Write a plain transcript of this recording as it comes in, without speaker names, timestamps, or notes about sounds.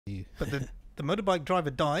But the motorbike driver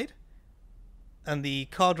died, and the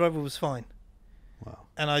car driver was fine. Wow.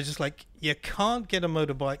 And I was just like, you can't get a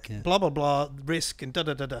motorbike, blah, blah, blah, risk, and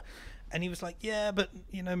da-da-da-da. And he was like, yeah, but,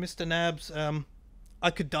 Mr. Nabs, I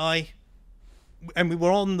could die. And we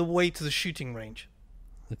were on the way to the shooting range.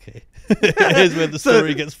 Okay. Here's where the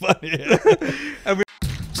story gets funny. And we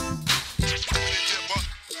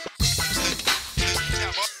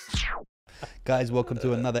Guys, welcome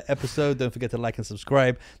to another episode. Don't forget to like and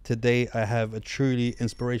subscribe. Today I have a truly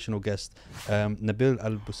inspirational guest, Nabil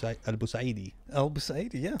Al Busaidi. Al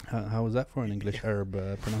Busaidi, yeah. How was that for an English Arab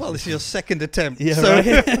pronunciation? Well, this is your second attempt. Yeah, so.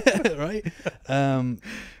 right. Right?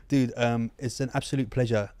 Dude, it's an absolute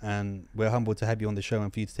pleasure, and we're humbled to have you on the show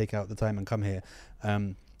and for you to take out the time and come here.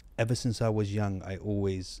 Ever since I was young, I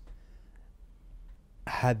always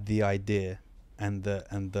had the idea and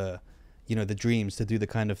the the dreams to do the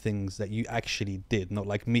kind of things that you actually did, not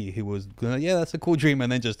like me, who was yeah, that's a cool dream, and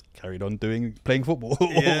then just carried on playing football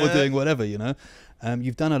or doing whatever.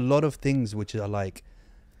 You've done a lot of things which are like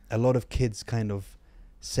a lot of kids kind of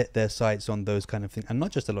set their sights on those kind of things, and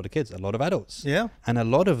not just a lot of kids, a lot of adults. Yeah. And a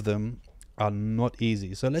lot of them are not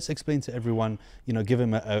easy. So let's explain to everyone, give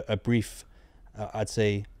them a brief, I'd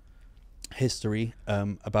say, history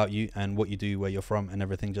about you and what you do, where you're from and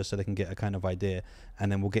everything, just so they can get a kind of idea,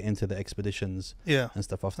 and then we'll get into the expeditions and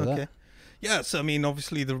stuff after that. Yes, I mean,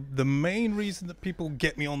 obviously the main reason that people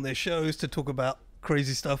get me on their shows to talk about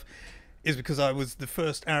crazy stuff is because I was the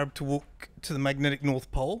first Arab to walk to the magnetic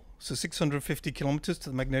North Pole, so 650 kilometers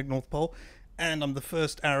to the magnetic North Pole, and I'm the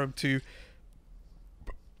first Arab to,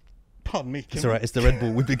 pardon me, it's all right, it's the Red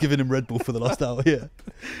Bull. We've been giving him Red Bull for the last hour.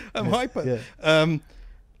 I'm hyper.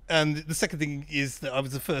 And the second thing is that I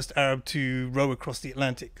was the first Arab to row across the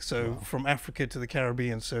Atlantic, so from Africa to the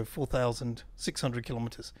Caribbean, so 4,600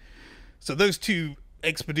 kilometers. So those two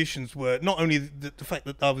expeditions were not only the fact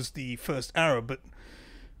that I was the first Arab, but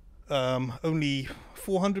only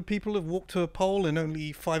 400 people have walked to a pole, and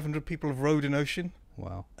only 500 people have rowed an ocean.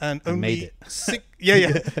 Wow. And only made it.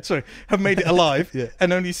 Have made it alive.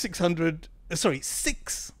 And only 6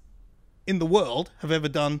 in the world have ever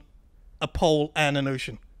done a pole and an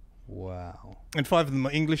ocean. Wow. And 5 of them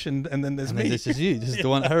are English, and then there's me. This is you. This is the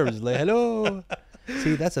one Arab is like, hello.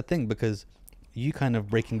 See, that's the thing, because you kind of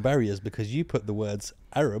breaking barriers, because you put the words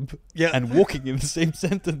Arab and walking in the same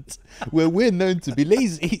sentence, where we're known to be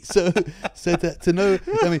lazy. So to know,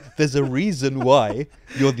 I mean, there's a reason why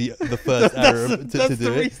you're the first Arab to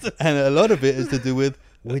do it. And a lot of it is to do with,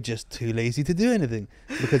 we're just too lazy to do anything,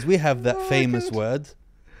 because we have that famous word,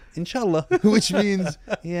 Inshallah, which means,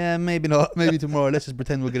 yeah, maybe not, maybe tomorrow. Let's just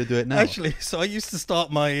pretend we're going to do it now. Actually, so I used to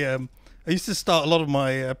start a lot of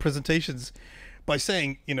my presentations by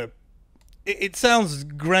saying, it sounds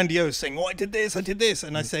grandiose, saying, oh, I did this,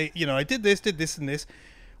 and I say, I did this, and this.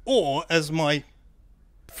 Or, as my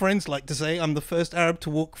friends like to say, I'm the first Arab to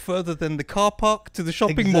walk further than the car park to the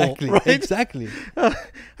shopping mall. Right? Exactly. I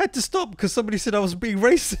had to stop because somebody said I was being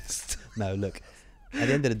racist. No, look, at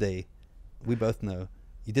the end of the day, we both know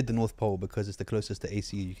you did the North Pole because it's the closest to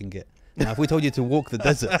ACU you can get. Now, if we told you to walk the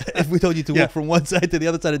desert, if we told you to walk from one side to the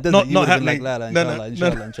other side of the desert, you would have been like, la, la,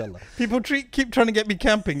 inshallah, inshallah. People keep trying to get me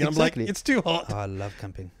camping, and I'm like, it's too hot. Oh, I love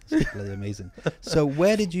camping. It's bloody amazing. So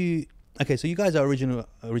where did you... Okay, so you guys are originally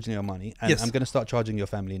Omani, and I'm going to start charging your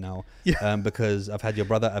family now, because I've had your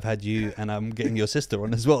brother, I've had you, and I'm getting your sister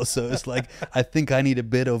on as well. So it's like, I think I need a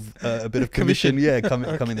bit of commission.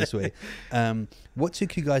 Coming this way. What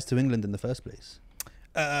took you guys to England in the first place?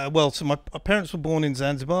 Well, so my parents were born in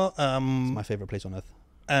Zanzibar. It's my favorite place on earth.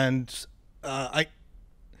 And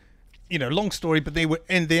long story, but they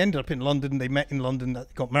ended up in London. They met in London. They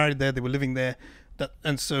got married there. They were living there.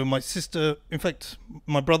 And so my sister, in fact,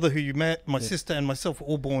 my brother who you met, my sister and myself were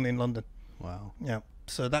all born in London. Wow. Yeah.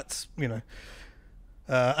 So that's,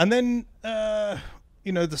 and then, the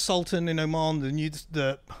Sultan in Oman,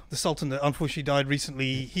 the Sultan that unfortunately died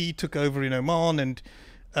recently, he took over in Oman, and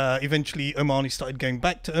eventually Omani started going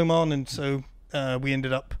back to Oman, and so we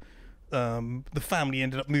ended up, the family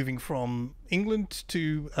ended up moving from England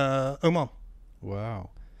to Oman.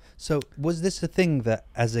 Wow. So was this a thing that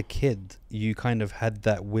as a kid you kind of had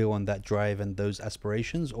that will and that drive and those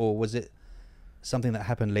aspirations, or was it something that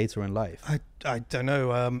happened later in life? I don't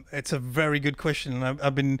know. It's a very good question, and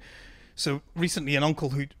I've been... So recently an uncle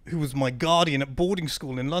who was my guardian at boarding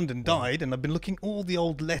school in London died, and I've been looking all the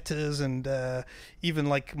old letters and even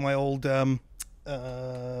like my old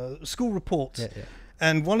school reports.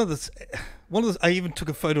 And one of the I even took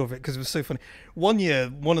a photo of it because it was so funny. One year,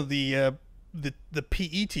 one of the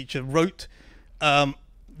PE teacher wrote,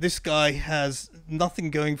 this guy has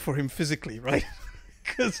nothing going for him physically, right?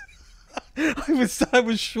 Because I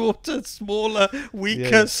was shorter, smaller,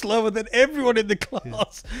 weaker, slower than everyone in the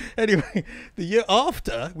class. Anyway, the year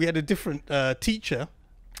after, we had a different teacher,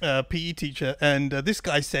 PE teacher, and this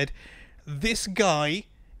guy said, "This guy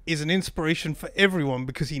is an inspiration for everyone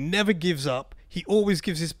because he never gives up. He always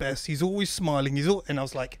gives his best. He's always smiling. And I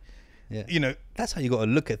was like, you know, that's how you got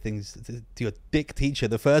to look at things. To your dick teacher,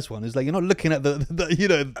 the first one is like you're not looking at the you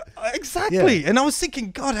know, exactly. And I was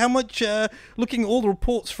thinking, God, how much looking at all the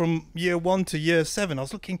reports from year 1 to year 7, I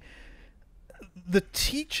was looking the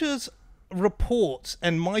teachers' reports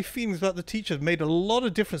and my feelings about the teachers made a lot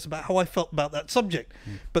of difference about how I felt about that subject.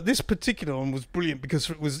 But this particular one was brilliant because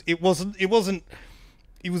it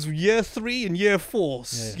was year 3 and year 4,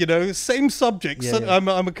 you know, same subject. I'm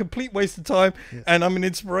a complete waste of time and I'm an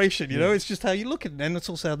inspiration, you know, it's just how you look at it. And it's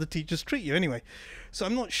also how the teachers treat you anyway. So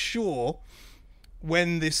I'm not sure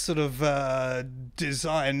when this sort of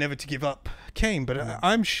desire never to give up came, but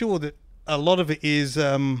I'm sure that a lot of it is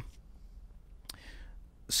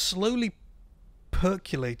slowly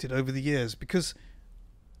percolated over the years because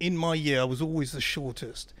in my year I was always the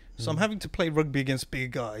shortest. So I'm having to play rugby against bigger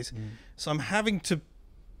guys. So I'm having to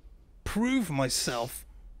prove myself,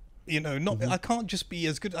 you know, not I can't just be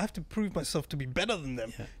as good. I have to prove myself to be better than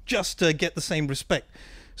them just to get the same respect.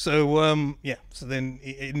 So so then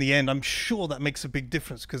in the end I'm sure that makes a big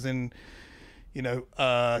difference because then, you know,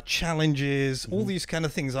 challenges, all these kind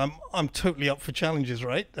of things. I'm totally up for challenges,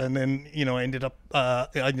 right? And then, you know, I ended up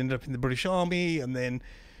in the British Army, and then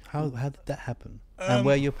how did that happen? And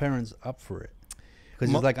were your parents up for it?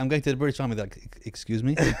 Because it's like, I'm going to the British Army. They're like, excuse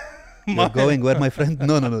me, you're going where, my friend?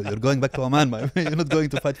 No, you're going back to Oman, my friend. You're not going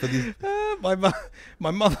to fight for these.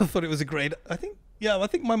 My mother thought it was a great. I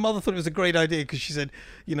think my mother thought it was a great idea because she said,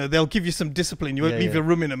 you know, they'll give you some discipline. You won't leave your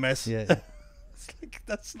room in a mess. It's like,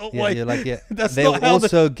 that's not why. You're like, that's they'll not how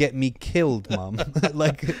also get me killed, Mum.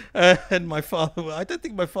 Like, and my father. I don't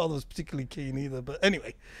think my father was particularly keen either. But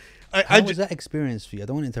anyway, how was that experience for you? I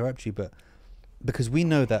don't want to interrupt you, but because we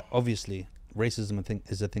know that obviously racism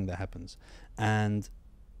is a thing that happens. And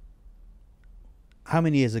how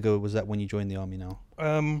many years ago was that when you joined the army now?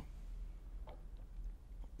 It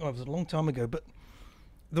was a long time ago, but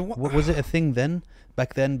was it a thing then,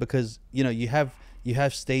 back then? Because, you know, you have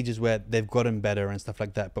stages where they've gotten better and stuff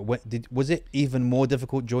like that. But was it even more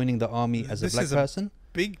difficult joining the army as a black person?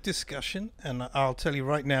 Big discussion, and I'll tell you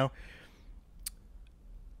right now,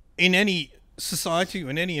 in any society or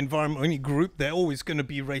in any environment or any group, they're always going to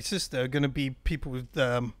be racist. There are going to be people with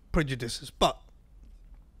prejudices. But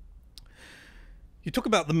you talk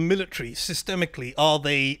about the military systemically. Are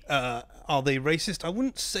they racist? I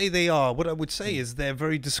wouldn't say they are. What I would say is they're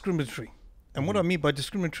very discriminatory. And what I mean by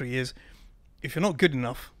discriminatory is, if you're not good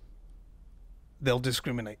enough, they'll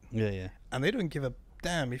discriminate. Yeah. And they don't give a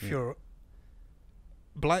damn if you're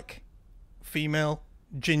black, female,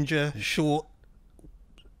 ginger, short,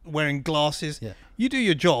 wearing glasses. You do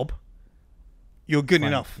your job, you're good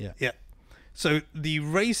enough. So the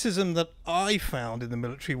racism that I found in the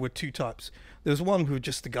military were two types. There was one who were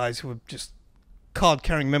just the guys who were just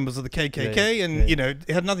card-carrying members of the KKK, and you know, it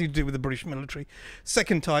had nothing to do with the British military.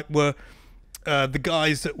 Second type were the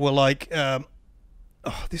guys that were like, oh,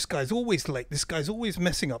 this guy's always late, this guy's always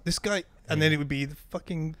messing up, this guy, and then it would be the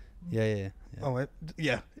fucking oh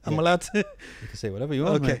I'm allowed to. You can say whatever you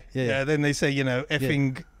want. Okay. Then they say, you know,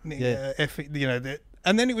 effing, effing, you know,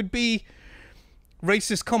 and then it would be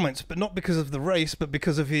racist comments, but not because of the race, but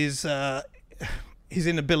because of his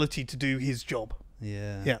inability to do his job.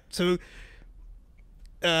 So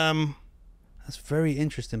that's very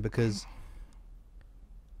interesting because,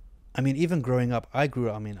 I mean, even growing up, I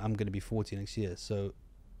mean, I'm going to be 40 next year. So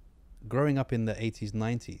growing up in the 80s,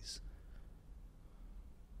 90s,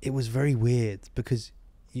 it was very weird because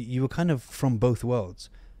you were kind of from both worlds.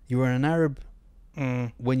 You were an Arab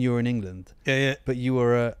when you were in England. But you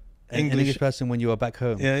were an English person when you were back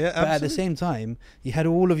home. But absolutely. at the same time, you had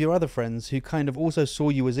all of your other friends who kind of also saw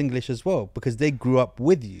you as English as well because they grew up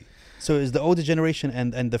with you. So it was the older generation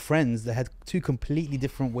and the friends that had two completely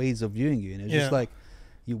different ways of viewing you. And it was just like,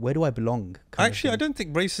 where do I belong? Actually, I don't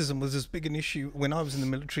think racism was as big an issue when I was in the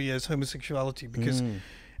military as homosexuality, because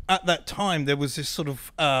at that time there was this sort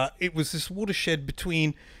of it was this watershed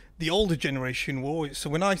between the older generation. So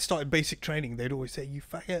when I started basic training, they'd always say, "You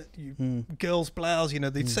faggot, you girls' blouse," you know,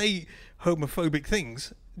 they'd say homophobic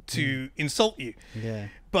things to insult you.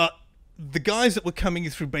 But the guys that were coming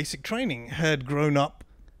through basic training had grown up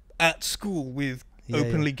at school with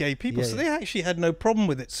openly gay people, so they actually had no problem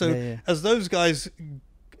with it. So as those guys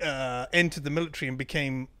entered the military and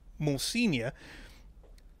became more senior,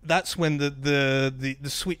 that's when the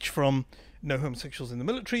switch from no homosexuals in the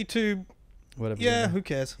military to Whatever. Yeah, who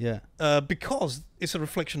cares? Yeah. Because it's a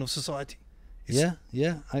reflection of society. I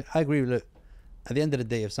agree. Look, at the end of the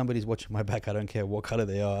day, if somebody's watching my back, I don't care what color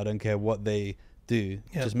they are. I don't care what they do.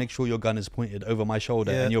 Yeah. Just make sure your gun is pointed over my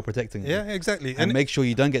shoulder and you're protecting me. Yeah, exactly. And make sure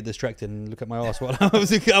you don't get distracted and look at my ass while I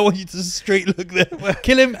want you to straight look there.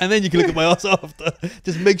 Kill him, and then you can look at my ass after.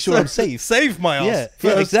 Just make sure I'm safe. Save my ass.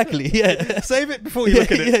 Yeah, exactly. Yeah. Save it before you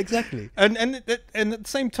look at it. Yeah, exactly. And at the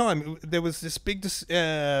same time, there was this big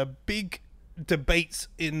debates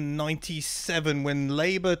in '97 when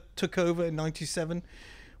Labour took over in '97.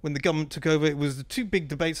 When the government took over, it was the two big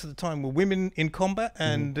debates at the time were women in combat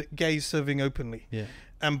and gays serving openly. Yeah.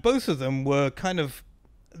 And both of them were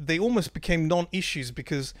they almost became non-issues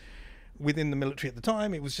because within the military at the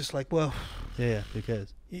time, it was just like, well... Yeah, who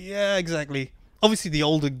cares? Yeah, exactly. Obviously, the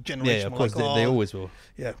older generation... Yeah, of course, they always will.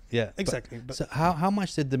 Yeah, yeah, exactly. So how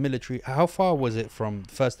much did the military... How far was it from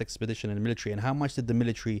first expedition in the military, and how much did the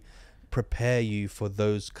military prepare you for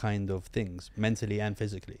those kind of things, mentally and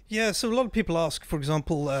physically? Yeah, so a lot of people ask, for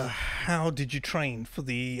example, how did you train for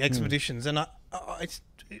the expeditions? And I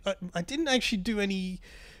didn't actually do any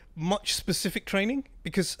much specific training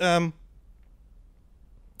because the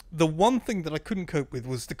one thing that I couldn't cope with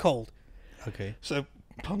was the cold. Okay. So,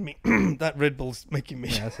 pardon me, that Red Bull's making me...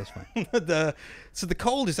 Yeah, that's fine. So the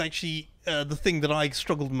cold is actually the thing that I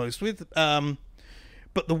struggled most with.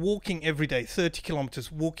 But the walking every day, 30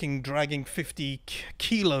 kilometers, walking, dragging 50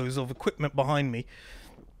 kilos of equipment behind me.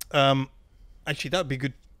 Actually, that would be a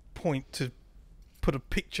good point to put a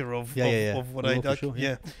picture of what I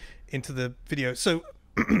did into the video. So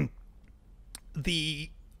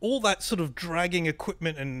all that sort of dragging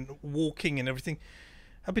equipment and walking and everything,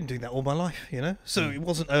 I've been doing that all my life, you know. So it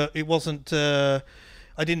wasn't. I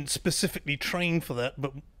didn't specifically train for that,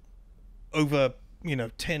 but over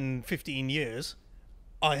 10, 15 years.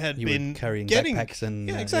 I had been carrying getting backpacks and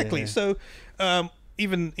exactly. So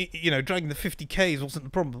even dragging the 50Ks wasn't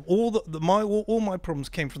the problem. All my problems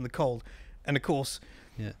came from the cold, and of course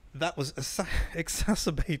that was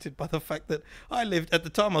exacerbated by the fact that I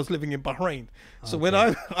was living in Bahrain. So when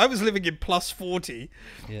I was living in plus 40,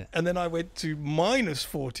 and then I went to minus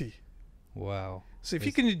 40. Wow. So if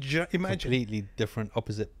you can imagine, completely different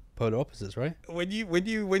polar opposites, right? When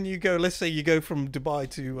you go, let's say you go from Dubai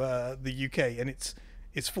to the UK, and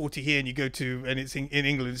it's 40 here, and you go and it's in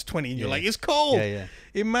England, it's 20, and you're like, it's cold. Yeah.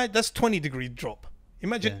 Imagine that's 20-degree drop.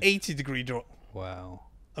 Imagine 80-degree drop. Wow.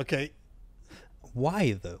 Okay.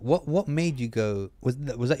 Why though? What made you go? Was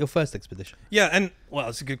that your first expedition? Yeah, and well,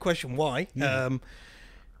 that's a good question. Why? Yeah.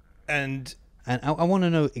 And I want to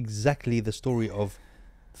know exactly the story of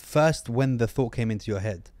first when the thought came into your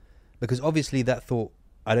head, because obviously that thought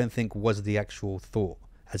I don't think was the actual thought,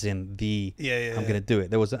 as in I'm going to do it.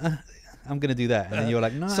 There was I'm going to do that, and then you're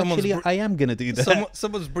like, no, actually, I am going to do that.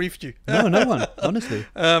 Someone's briefed you. No one, honestly.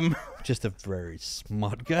 Just a very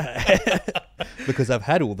smart guy, because I've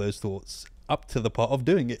had all those thoughts up to the part of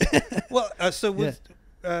doing it. Well,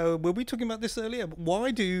 were we talking about this earlier?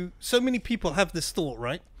 Why do so many people have this thought,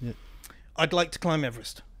 right? Yeah. I'd like to climb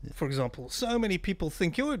Everest, for example. So many people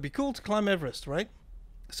think, it'd be cool to climb Everest, right?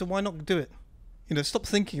 So why not do it? Stop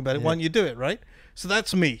thinking about it. Why don't you do it, right? So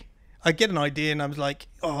that's me. I get an idea and I was like,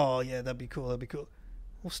 oh, yeah, that'd be cool.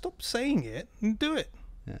 Well, stop saying it and do it,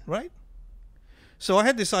 right? So I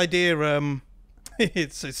had this idea.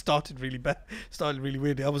 It started really bad. Started really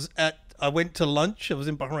weirdly. I went to lunch. I was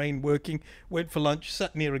in Bahrain working. Went for lunch.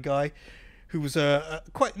 Sat near a guy who was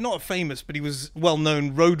quite not famous, but he was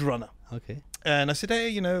well-known road runner. Okay. And I said, hey,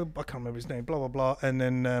 I can't remember his name. Blah blah blah. And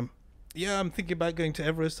then I'm thinking about going to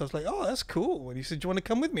Everest. I was like, oh, that's cool. And he said, do you want to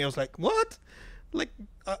come with me? I was like, what? Like,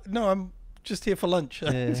 no, I'm just here for lunch.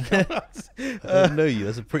 Yeah. I don't know you.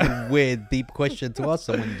 That's a pretty weird, deep question to ask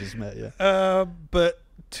someone you just met. Yeah. But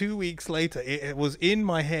 2 weeks later, it was in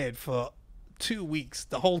my head for 2 weeks,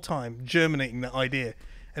 the whole time, germinating that idea.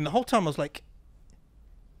 And the whole time I was like,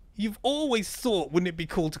 you've always thought, wouldn't it be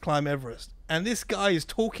cool to climb Everest? And this guy is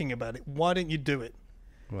talking about it. Why don't you do it?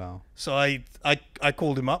 Wow. So I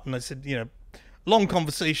called him up and I said, long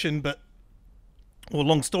conversation,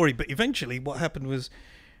 long story, but eventually what happened was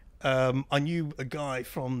I knew a guy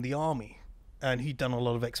from the army and he'd done a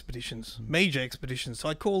lot of expeditions, major expeditions. So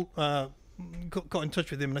I got in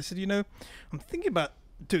touch with him and I said, I'm thinking about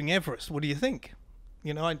doing Everest. What do you think?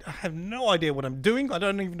 I have no idea what I'm doing. I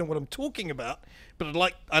don't even know what I'm talking about, but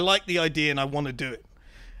I like the idea and I want to do it.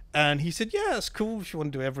 And he said, yeah, it's cool if you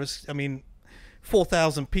want to do Everest. I mean,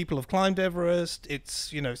 4,000 people have climbed Everest.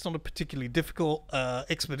 It's, it's not a particularly difficult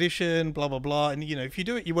expedition, blah, blah, blah. And, if you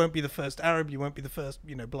do it, you won't be the first Arab. You won't be the first,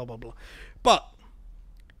 blah, blah, blah. But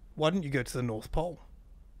why don't you go to the North Pole?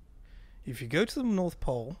 If you go to the North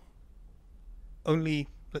Pole, only,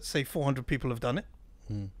 let's say, 400 people have done it.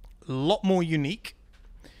 Mm. A lot more unique.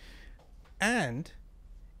 And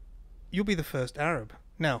you'll be the first Arab.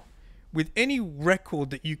 Now, with any record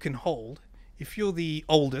that you can hold, if you're the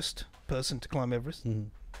oldest person to climb Everest,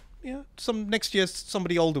 next year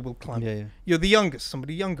somebody older will climb. Yeah, yeah. You're the youngest,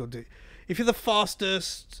 somebody younger will do it. If you're the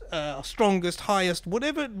fastest, strongest, highest,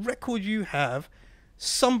 whatever record you have,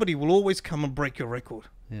 somebody will always come and break your record.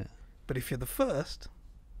 Yeah. But if you're the first,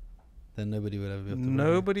 then nobody will ever be able to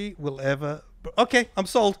nobody will ever. Okay, I'm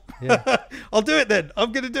sold. Yeah. I'll do it then.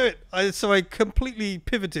 I'm going to do it. So I completely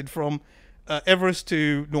pivoted from Everest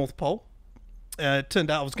to North Pole. It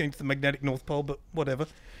turned out I was going to the magnetic North Pole, but whatever.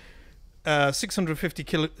 650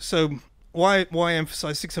 kilo. So why I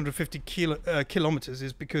emphasize 650 kilometers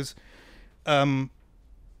is because there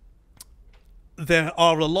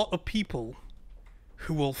are a lot of people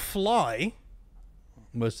who will fly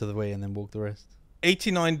most of the way and then walk the rest.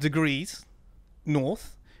 89 degrees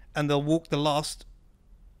north, and they'll walk the last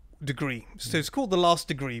degree. So it's called the last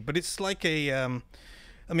degree, but it's like a,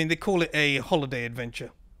 they call it a holiday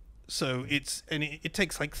adventure. So it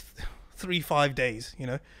takes like 3-5 days.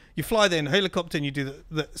 You fly there in a helicopter and you do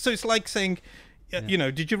so it's like saying,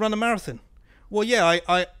 did you run a marathon? Well, yeah,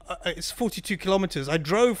 I it's 42 kilometers. I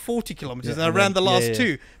drove 40 kilometers and I ran the last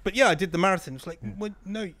 2. But yeah, I did the marathon. It's like, well,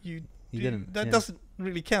 no, you didn't. That doesn't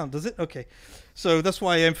really count, does it? Okay. So that's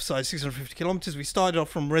why I emphasize 650 kilometers. We started off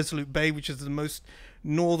from Resolute Bay, which is the most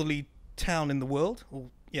northerly town in the world. Or,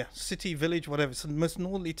 city, village, whatever. It's the most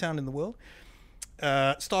northerly town in the world.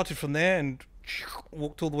 Started from there and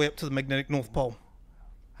walked all the way up to the magnetic North Pole.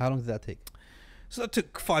 How long did that take? So that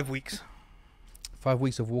took 5 weeks. 5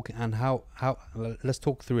 weeks of walking. And how let's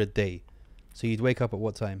talk through a day. So you'd wake up at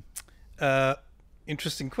what time?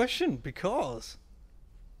 Interesting question, because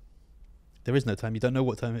there is no time. You don't know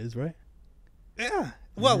what time it is, right? Yeah.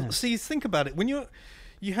 Well, see, think about it. When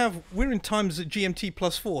we're in times at GMT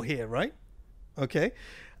 +4 here, right? Okay.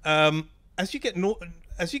 As you get more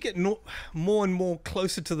and more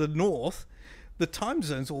closer to the north, the time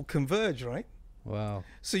zones all converge, right? Wow.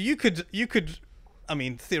 So you could,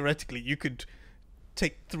 theoretically, you could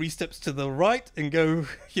take 3 steps to the right and go,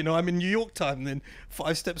 I'm in New York time, and then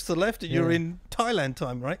 5 steps to the left and you're in Thailand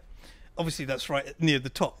time, right? Obviously, that's right near the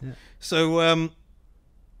top. Yeah. So,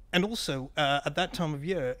 and also at that time of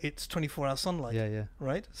year, it's 24-hour sunlight. Yeah.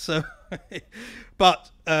 Right. So, but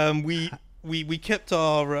we kept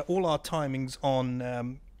all our timings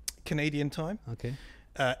on Canadian time. Okay.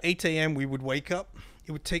 8 a.m. we would wake up.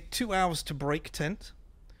 It would take 2 hours to break tent.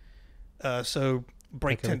 So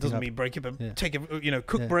break tent doesn't mean break it, but take it.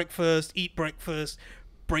 Cook breakfast, eat breakfast,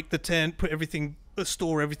 break the tent, put everything,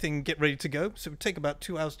 store everything, get ready to go. So it would take about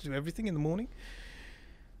 2 hours to do everything in the morning.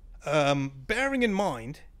 Bearing in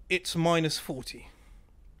mind, it's -40.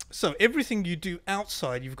 So everything you do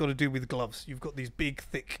outside, you've got to do with gloves. You've got these big,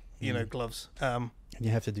 thick, gloves. And you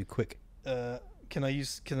have to do quick. Can I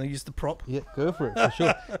use the prop? Yeah, go for it, for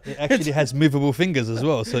sure. It actually has movable fingers as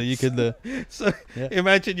well, so you could...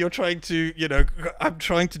 imagine you're trying to, I'm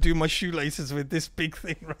trying to do my shoelaces with this big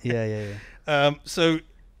thing, right? Yeah. So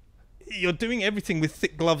you're doing everything with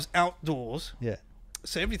thick gloves outdoors. Yeah.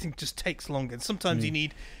 So everything just takes longer. And sometimes you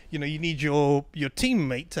need, you need your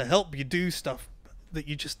teammate to help you do stuff that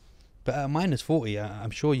you just... But at -40,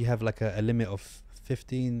 I'm sure you have like a limit of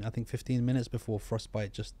 15 minutes before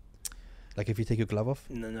frostbite just... Like if you take your glove off?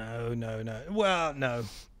 No. Well, no.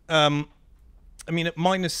 At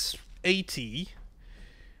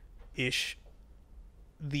 -80-ish,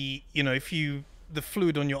 the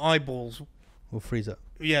fluid on your eyeballs will freeze up.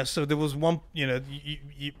 Yeah. So there was one. You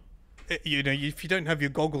if you don't have your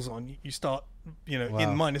goggles on, you start. In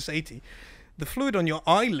 -80. The fluid on your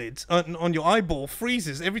eyelids, on your eyeball,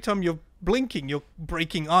 freezes every time you're blinking. You're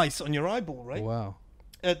breaking ice on your eyeball, right? Wow.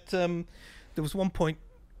 There was one point.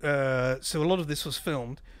 So a lot of this was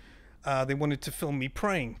filmed. They wanted to film me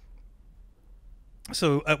praying.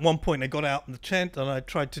 So at one point I got out in the tent and I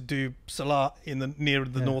tried to do Salah near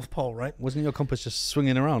the North Pole, right? Wasn't your compass just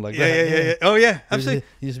swinging around like that? Yeah. Oh yeah, absolutely.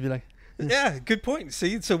 You just be like... Yeah, good point.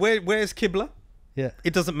 See, so where's Qibla? Yeah.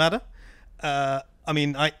 It doesn't matter. I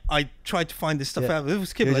tried to find this stuff out. It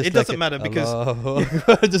was Qibla. It doesn't matter because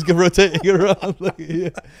just go rotating around.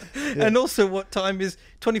 And also, what time is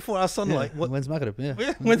 24-hour sunlight? Yeah. When's Maghrib? Yeah.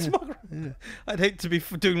 When's Maghrib? Yeah. I'd hate to be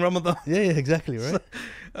doing Ramadan. Yeah, exactly, right.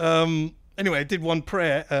 So, anyway, I did one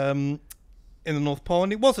prayer in the North Pole,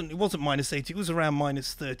 and it wasn't -80. It was around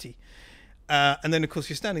 -30. And then, of course,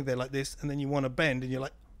 you're standing there like this, and then you want to bend, and you're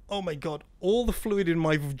like, oh my God, all the fluid in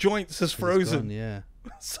my joints has frozen. Gone, yeah.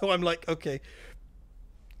 So I'm like, okay.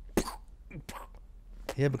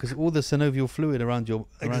 Yeah, because all the synovial fluid around your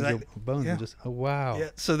bones Yeah. are just, oh wow. Yeah.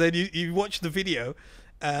 So then you watch the video,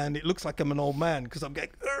 and it looks like I'm an old man because I'm going.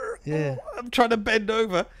 Yeah. I'm trying to bend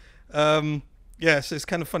over. Yeah. So it's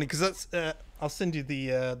kind of funny because that's. I'll send you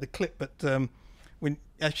the clip, but when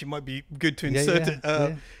actually it might be good to insert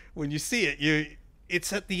it. When you see it,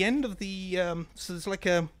 it's at the end of the. So there's like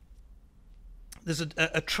there's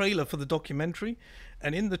a trailer for the documentary.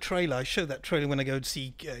 And in the trailer, I show that trailer when I go to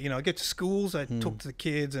see, I go to schools, I talk to the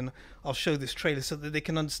kids, and I'll show this trailer so that they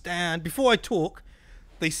can understand. Before I talk,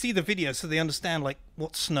 they see the video so they understand, like,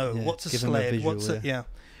 what's snow, what's a sled, visual,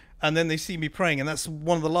 And then they see me praying, and that's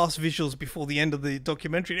one of the last visuals before the end of the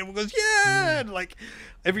documentary. And everyone goes, And, like,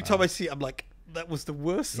 every time I see it, I'm like, that was the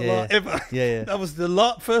worst salah ever. That was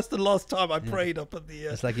the first and last time I prayed up at the...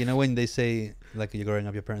 It's like, when they say, like, you're growing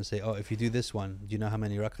up, your parents say, oh, if you do this one, do you know how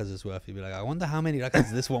many rakas it's worth? You'd be like, I wonder how many rakas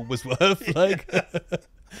this one was worth. Like,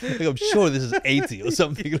 I'm sure this is 80 or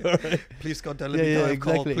something. Right? Please, God, don't let me die of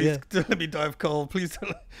cold. Please don't let me die of cold. Please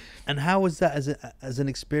don't. And how was that as an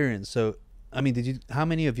experience? So, I mean, how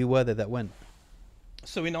many of you were there that went?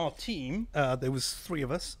 So in our team, there was 3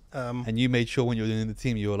 of us. And you made sure when you were in the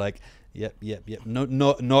team, you were like... Yep. No,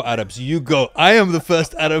 not Arabs. You go. I am the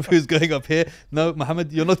first Arab who's going up here. No,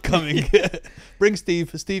 Mohammed, you're not coming. Bring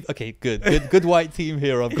Steve. Okay, good white team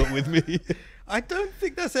here I've got with me. I don't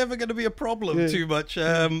think that's ever going to be a problem too much.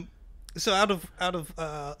 So out of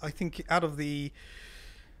I think out of the,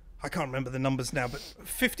 I can't remember the numbers now, but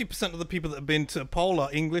 50% of the people that have been to Pole are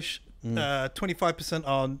English. 25%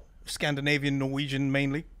 are Scandinavian, Norwegian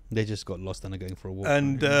mainly. They just got lost and are going for a walk.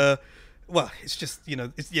 And well, it's just,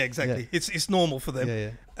 exactly. Yeah. It's normal for them.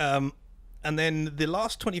 Yeah. And then the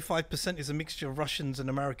last 25% is a mixture of Russians and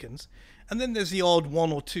Americans. And then there's the odd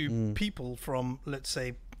 1 or 2 people from, let's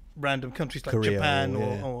say, random countries like Korea, Japan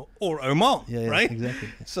or Oman, right? Exactly.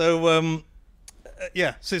 So,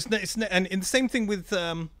 so it's and in the same thing with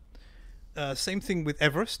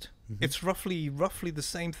Everest. It's roughly the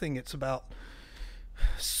same thing. It's about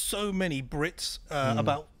so many Brits,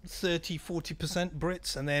 about 30-40%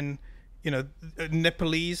 Brits, and then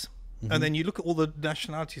Nepalese, and then you look at all the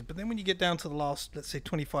nationalities. But then when you get down to the last, let's say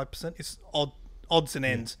 25%, it's odds and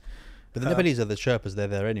ends. But the Nepalese are the Sherpas. They're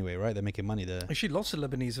there anyway, right? They're making money there. Actually, lots of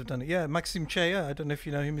Lebanese have done it. Yeah, Maxim Cheya. I don't know if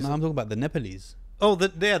you know him. No, I'm talking about the Nepalese. Oh, the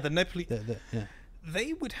Nepalese. Yeah.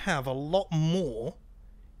 They would have a lot more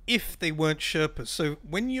if they weren't Sherpas. So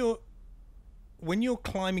when you're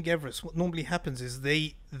climbing Everest, what normally happens is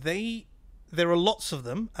there are lots of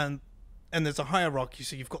them, and there's a hierarchy.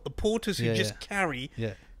 So you've got the porters who just carry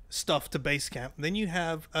stuff to base camp. Then you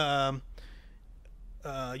have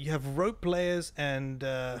rope layers, and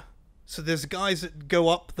so there's guys that go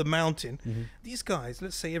up the mountain. These guys,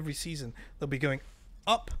 let's say every season, they'll be going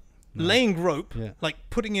up, laying rope, like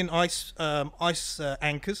putting in ice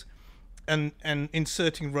anchors, and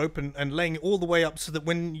inserting rope and laying it all the way up, so that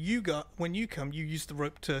when you come, you use the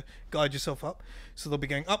rope to guide yourself up. So they'll be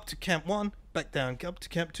going up to camp 1, back down, up to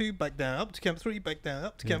camp 2, back down, up to camp 3, back down,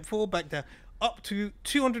 up to camp 4, back down, up to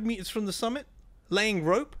 200 meters from the summit, laying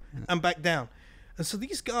rope, and back down. And so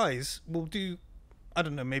these guys will do, I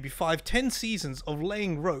don't know, maybe 5-10 seasons of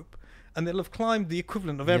laying rope, and they'll have climbed the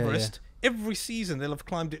equivalent of Everest. Every season they'll have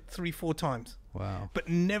climbed it 3-4 times. Wow. But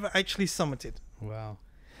never actually summited. Wow.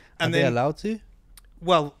 And are they allowed to?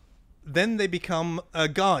 Well, then they become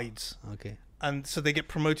guides. Okay. And so they get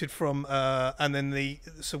promoted from, and then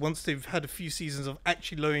so once they've had a few seasons of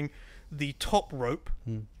actually lowering the top rope,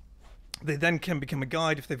 they then can become a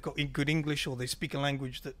guide if they've got good English or they speak a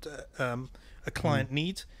language that a client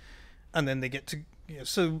needs, and then they get to.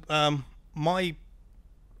 So our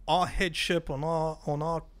head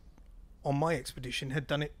Sherpa on my expedition had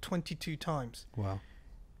done it 22 times. Wow.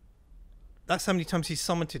 That's how many times he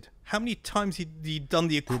summited. How many times he'd done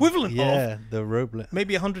the equivalent of the rope.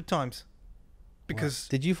 Maybe 100 times. Because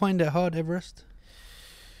did you find it hard, Everest?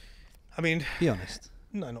 I mean, be honest.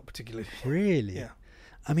 No, not particularly. Really? Yeah.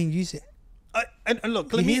 I mean, you see, and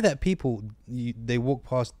look, you hear that people they walk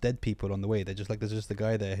past dead people on the way. They're just like, there's just a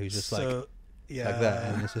guy there who's just like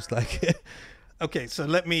that, and it's just like. Okay, so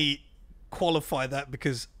let me qualify that,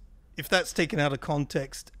 because if that's taken out of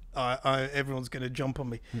context, everyone's going to jump on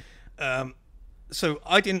me. So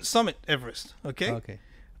I didn't summit Everest. Okay. Okay.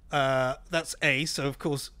 That's A. So of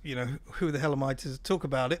course, who the hell am I to talk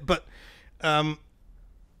about it? But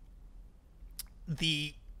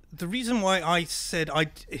the reason why I said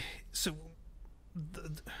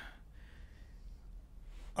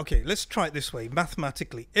okay, let's try it this way.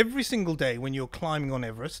 Mathematically, every single day when you're climbing on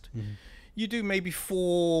Everest, you do maybe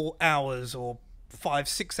 4 hours or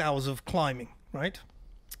 5-6 hours of climbing, right?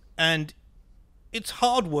 And it's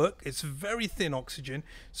hard work. It's very thin oxygen,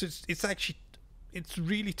 so it's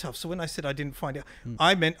really tough. So when I said I didn't find it,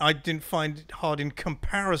 I meant I didn't find it hard in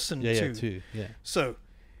comparison to. So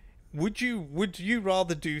would you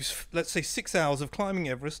rather do, let's say, 6 hours of climbing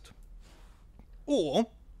Everest, or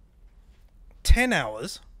 10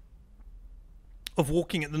 hours of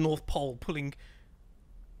walking at the North Pole, pulling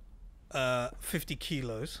 50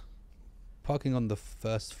 kilos? Parking on the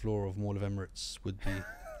first floor of Mall of Emirates would be.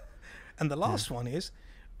 And the last one is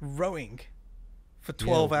rowing for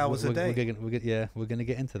 12 hours a day. We're gonna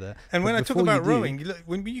get into that. And when I talk about rowing,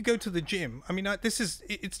 when you go to the gym, I mean,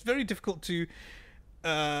 it's very difficult to,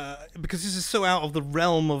 because this is so out of the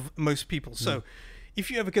realm of most people. So if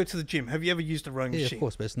you ever go to the gym, have you ever used a rowing machine? Yeah, of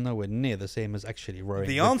course, but it's nowhere near the same as actually rowing.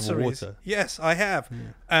 The answer is yes, I have.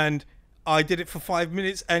 And I did it for 5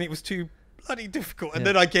 minutes, and it was too bloody difficult. And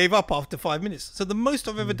then I gave up after 5 minutes. So the most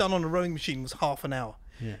I've ever done on a rowing machine was half an hour.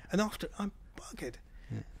 Yeah. And after, I'm buggered.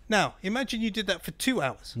 Yeah. Now, imagine you did that for 2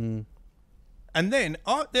 hours. And then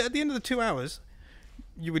at the end of the 2 hours,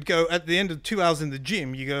 you would go, at the end of 2 hours in the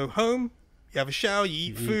gym, you go home, you have a shower,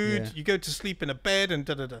 you eat food, you go to sleep in a bed, and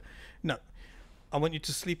da-da-da. No. I want you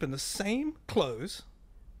to sleep in the same clothes.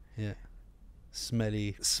 Yeah.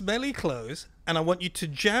 Smelly clothes. And I want you to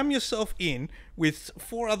jam yourself in with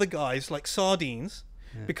 4 other guys like sardines,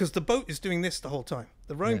 because the boat is doing this the whole time.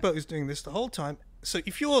 The rowing boat is doing this the whole time. So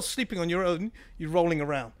if you're sleeping on your own, you're rolling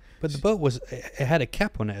around. But the boat it had a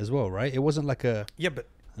cap on it as well, right? It wasn't like a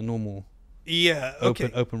normal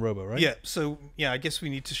open rowboat, right? Yeah. So I guess we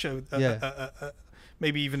need to show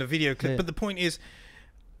maybe even a video clip. But the point is,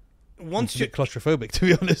 once you're a bit claustrophobic, to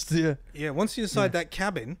be honest. Once you're inside that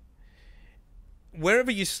cabin,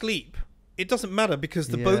 wherever you sleep, it doesn't matter, because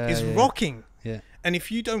the boat is rocking. Yeah. And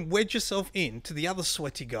if you don't wedge yourself in to the other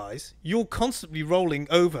sweaty guys, you're constantly rolling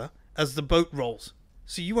over as the boat rolls.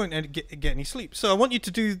 So you won't get any sleep. So I want you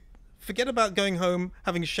to forget about going home,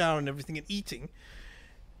 having a shower and everything, and eating.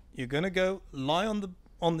 You're going to go lie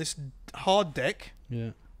on this hard deck,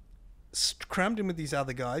 crammed in with these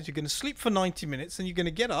other guys. You're going to sleep for 90 minutes, and you're going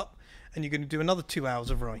to get up, and you're going to do another 2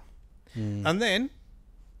 hours of rowing. And then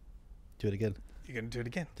do it again. You're going to do it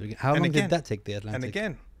again. How long did that take the Atlantic? And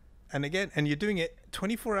again. And again. And you're doing it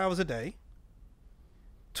 24 hours a day.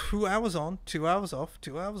 2 hours on, 2 hours off,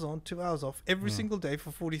 2 hours on, 2 hours off, every single day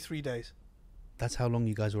for 43 days. That's how long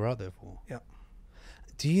you guys were out there for? Yeah.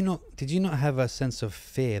 Did you not have a sense of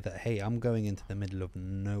fear that, hey, I'm going into the middle of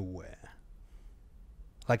nowhere?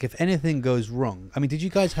 Like, if anything goes wrong, I mean, did you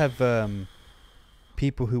guys have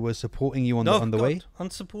people who were supporting you on the way?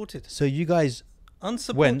 Unsupported. So you guys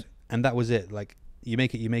went, and that was it. Like, you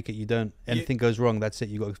make it, you don't. Anything goes wrong, that's it.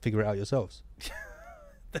 You got to figure it out yourselves.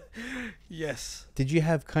 Yes. Did you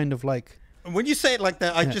have kind of like... When you say it like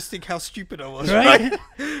that, I just think how stupid I was, right?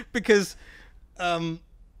 Because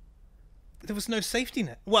there was no safety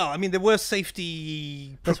net. Well, I mean, there were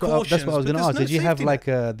safety precautions. That's what I was going to ask. Did you have like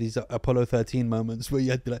these Apollo 13 moments where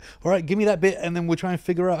you had to be like, all right, give me that bit, and then we'll try and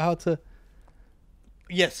figure out how to...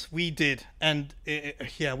 Yes, we did. And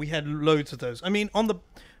we had loads of those. I mean,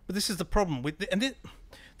 but this is the problem with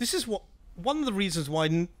this is one of the reasons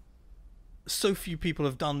why so few people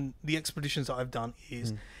have done the expeditions that I've done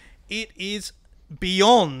is it is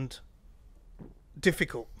beyond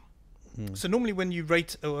difficult. So normally when you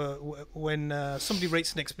rate when somebody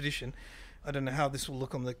rates an expedition, I don't know how this will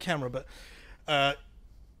look on the camera, but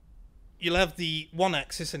you'll have the one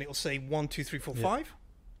axis and it'll say 1, 2, 3, 4, 5,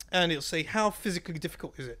 and it'll say how physically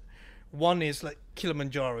difficult is it. 1 is like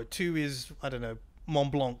Kilimanjaro, 2 is, I don't know,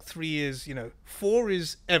 Mont Blanc, 3 is, 4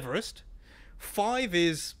 is Everest, 5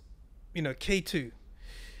 is, K2.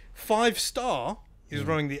 5-star is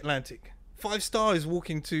rowing the Atlantic. 5-star is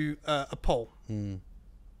walking to a pole. And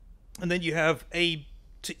then you have A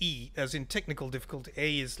to E, as in technical difficulty.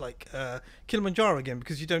 A is like Kilimanjaro again,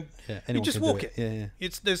 because you don't, you just walk it.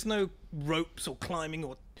 There's no ropes or climbing,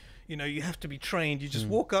 or, you have to be trained. You just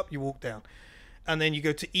walk up, you walk down. And then you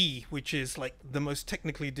go to E, which is like the most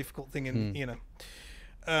technically difficult thing in,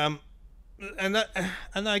 and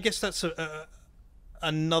I guess that's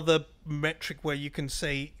another metric where you can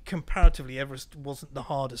say comparatively Everest wasn't the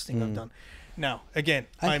hardest thing I've done. Now, again,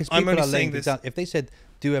 I'm only saying this. If they said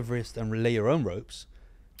do Everest and relay your own ropes,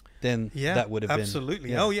 then that would have absolutely.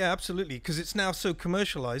 been... Oh, yeah, absolutely. Because it's now so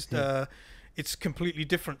commercialized. It's completely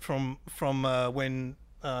different from when,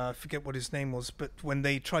 I forget what his name was, but when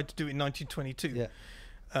they tried to do it in 1922.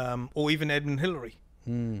 Or even Edmund Hillary.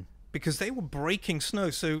 Because they were breaking snow.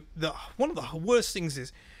 So one of the worst things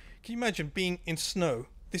is, can you imagine being in snow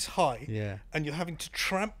this high and you're having to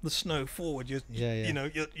tramp the snow forward?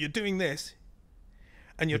 You're doing this,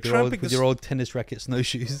 and you're with your tramping old, with your old tennis racket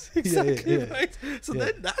snowshoes. exactly Yeah. right. So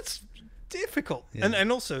then that's difficult. Yeah.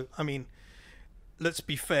 And also, I mean, let's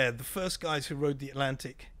be fair. The first guys who rode the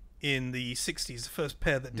Atlantic in the 60s, the first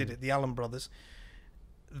pair that did it, the Allen brothers,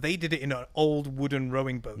 they did it in an old wooden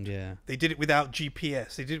rowing boat. Yeah. They did it without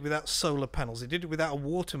GPS. They did it without solar panels. They did it without a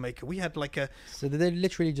water maker. We had like a... So they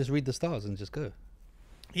literally just read the stars and just go.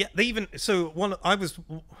 Yeah, they even... So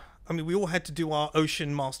I mean, we all had to do our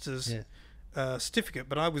Ocean Masters certificate,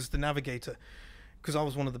 but I was the navigator because I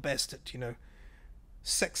was one of the best at,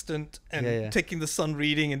 sextant and taking the sun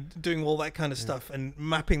reading and doing all that kind of stuff and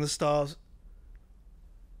mapping the stars.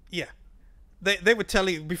 Yeah. They were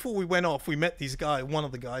telling, before we went off, we met one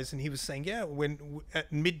of the guys, and he was saying, when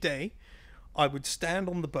at midday, I would stand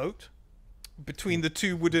on the boat between the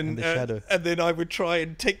two wooden, and the shadow, and then I would try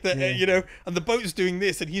and take the, and the boat's doing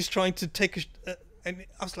this, and he's trying to take and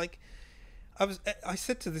I was like, I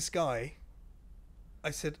said to this guy,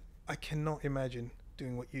 I said, I cannot imagine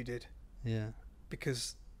doing what you did. Yeah.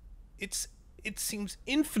 Because it seems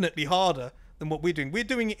infinitely harder than what we're doing. We're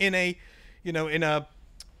doing it in a,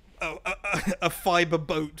 a fiber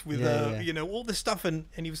boat with all this stuff, and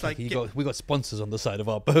he was like, we got sponsors on the side of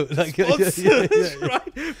our boat, like sponsors,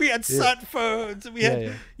 right? We had sat phones, and we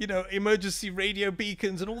had emergency radio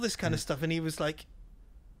beacons and all this kind of stuff, and he was like,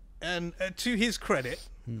 and to his credit,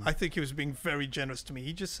 I think he was being very generous to me.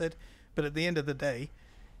 He just said, but at the end of the day,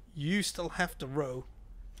 you still have to row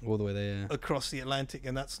all the way there across the Atlantic,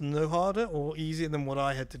 and that's no harder or easier than what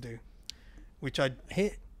I had to do.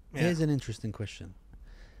 Here's an interesting question.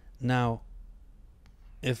 Now,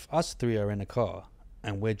 if us three are in a car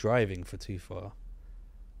and we're driving for too far,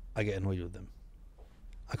 I get annoyed with them.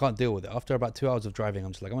 I can't deal with it. After about 2 hours of driving,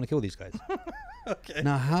 I'm just like, I want to kill these guys. Okay.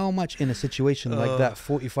 Now, how much in a situation like that,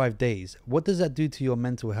 45 days, what does that do to your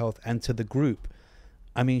mental health and to the group?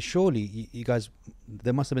 I mean, surely you guys,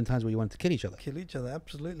 there must have been times where you wanted to kill each other. Kill each other,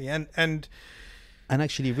 absolutely. And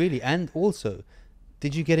actually, really, and also,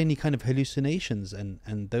 did you get any kind of hallucinations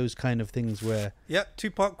and those kind of things where... Yeah,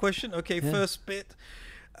 two-part question. Okay, first bit.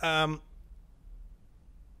 Tell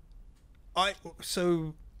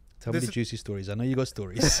me the juicy stories. I know you got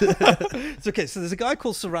stories. It's okay. So there's a guy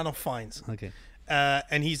called Serrano Fines. Okay.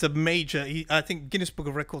 And he's a major... I think Guinness Book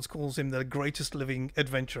of Records calls him the greatest living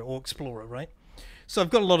adventurer or explorer, right? So I've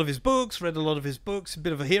got a lot of his books, read a lot of his books, a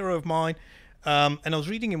bit of a hero of mine. And I was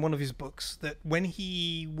reading in one of his books that when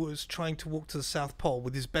he was trying to walk to the South Pole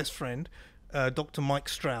with his best friend, Dr. Mike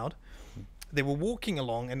Stroud, they were walking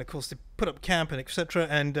along, and of course they put up camp and etc.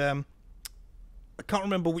 And I can't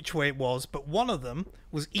remember which way it was, but one of them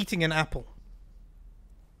was eating an apple.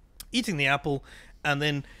 Eating the apple, and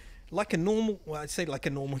then like a normal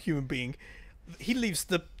human being, he leaves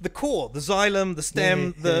the core, the xylem, the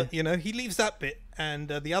stem, he leaves that bit, and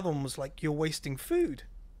the other one was like, "You're wasting food."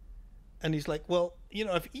 And he's like, well,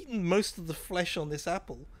 I've eaten most of the flesh on this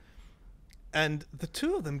apple. And the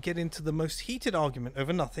two of them get into the most heated argument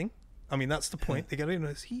over nothing. I mean, that's the point. They get into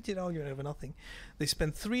this heated argument over nothing. They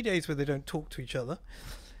spend 3 days where they don't talk to each other.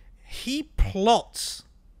 He plots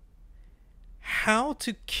how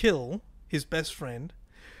to kill his best friend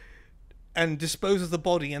and dispose of the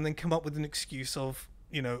body, and then come up with an excuse of,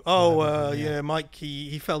 Mike,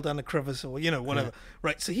 he fell down a crevice, or, whatever. Yeah.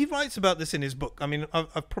 Right. So he writes about this in his book. I mean,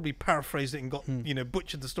 I've probably paraphrased it and got,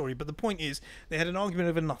 butchered the story. But the point is, they had an argument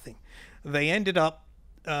over nothing. They ended up,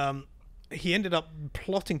 he ended up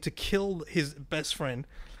plotting to kill his best friend.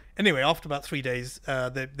 Anyway, after about 3 days,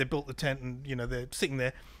 they built the tent, and, they're sitting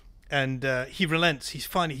there, and he relents. He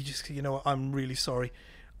just, I'm really sorry.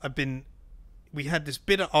 We had this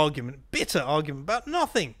bitter argument about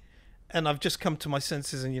nothing. And I've just come to my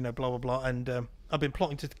senses, and blah blah blah, and I've been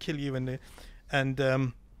plotting to kill you, and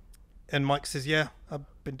Mike says, yeah, I've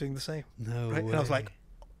been doing the same. No right? way. And I was like,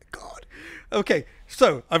 oh my God. Okay,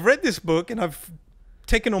 so I've read this book, and I've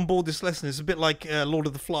taken on board this lesson. It's a bit like Lord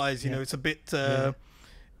of the Flies. It's a bit, they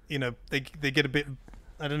get a bit.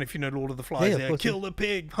 I don't know if you know Lord of the Flies. Yeah, kill the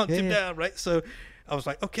pig, hunt him down, right? So I was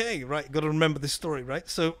like, okay, right, got to remember this story, right?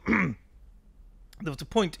 So there was a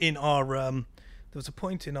point in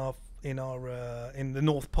the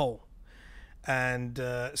North Pole, and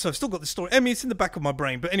so I've still got the story. I mean, it's in the back of my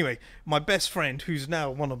brain, but anyway, my best friend, who's now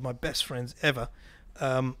one of my best friends ever,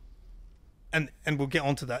 and we'll get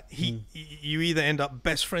onto that. You either end up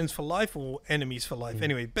best friends for life or enemies for life.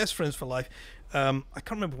 Anyway, best friends for life. I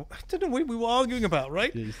can't remember. I don't know what we were arguing about,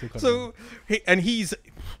 right? Yeah, you still can't so,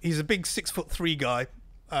 he's a big 6'3" guy,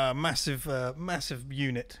 massive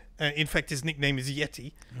unit. In fact, his nickname is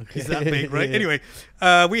Yeti. Okay. He's that big, right? Anyway,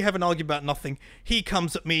 we have an argument about nothing. He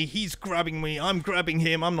comes at me. He's grabbing me. I'm grabbing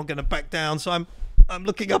him. I'm not going to back down. So I'm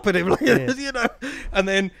looking up at him, like, you know. And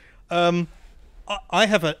then I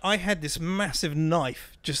had this massive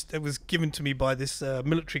knife that was given to me by this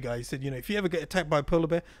military guy. He said, you know, if you ever get attacked by a polar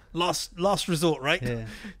bear, last resort, right? Yeah.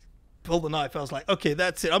 Pull the knife. I was like, okay,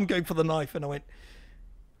 that's it. I'm going for the knife. And I went,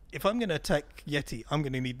 if I'm going to attack Yeti, I'm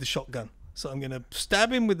going to need the shotgun. So I'm going to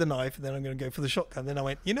stab him with the knife, and then I'm going to go for the shotgun. Then I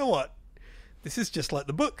went, you know what? This is just like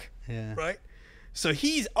the book, right? So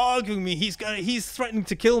he's arguing me. He's threatening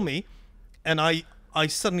to kill me, and I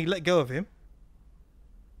suddenly let go of him.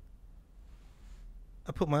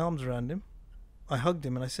 I put my arms around him. I hugged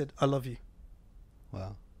him, and I said, "I love you."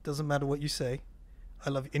 Wow. Doesn't matter what you say, I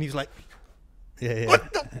love you. And he's like, Yeah. "What?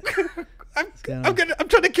 I'm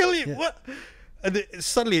trying to kill you. Yeah. What?" And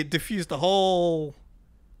suddenly it diffused the whole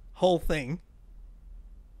thing,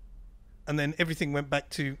 and then everything went back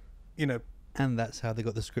to, you know. And that's how they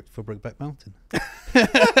got the script for Brokeback Mountain.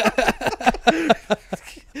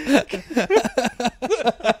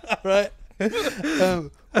 Right.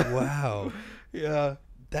 Wow. Yeah.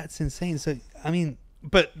 That's insane. So I mean,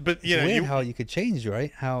 but you know, weird how you could change,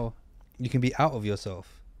 right? How you can be out of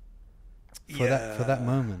yourself for that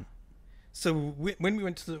moment. So when we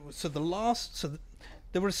went to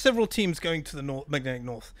there were several teams going to the magnetic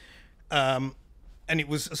north, and it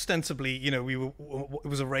was ostensibly, you know, it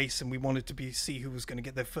was a race, and we wanted to see who was going to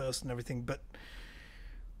get there first and everything. But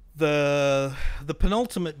the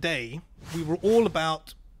penultimate day, we were all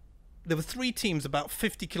about. There were 3 teams about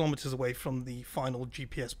 50 kilometers away from the final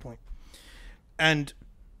GPS point, and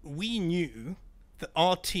we knew that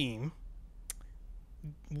our team,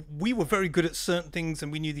 we were very good at certain things,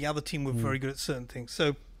 and we knew the other team were very good at certain things.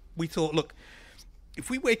 So we thought, look, if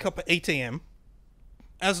we wake up at 8 a.m.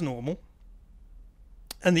 as normal,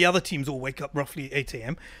 and the other teams all wake up roughly at 8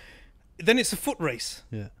 a.m., then it's a foot race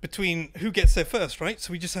between who gets there first, right?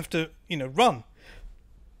 So we just have to, you know, run.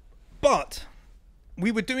 But we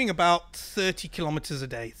were doing about 30 kilometers a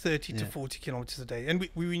day, 30 to 40 kilometers a day. And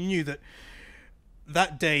we knew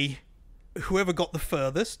that day, whoever got the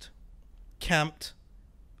furthest, camped,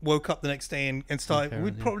 woke up the next day and started,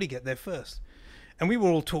 we'd probably get there first. And we were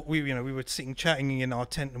all we were sitting chatting in our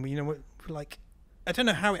tent, and we're like, I don't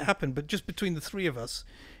know how it happened, but just between the 3 of us,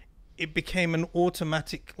 it became an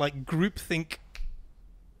automatic, like, groupthink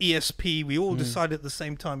ESP. We all decided at the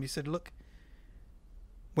same time. We said, look,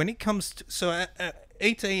 when it comes to, at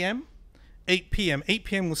 8 a.m., 8 p.m. 8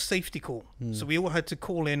 p.m. was safety call. So we all had to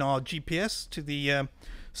call in our GPS to the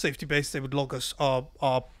safety base. They would log us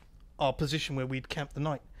our position where we'd camp the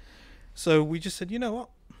night. So we just said, you know what,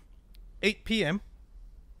 8 p.m.,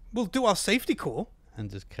 we'll do our safety call. And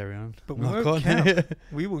just carry on. But we won't camp.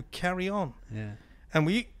 We will carry on. Yeah. And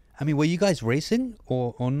were you guys racing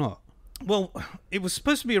or not? Well, it was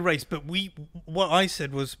supposed to be a race, but what I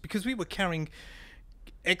said was, because we were carrying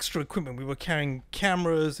extra equipment, we were carrying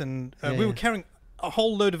cameras, and we were carrying a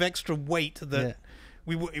whole load of extra weight that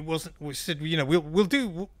we said, you know,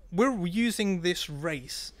 we're using this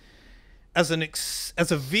race as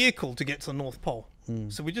a vehicle to get to the North Pole.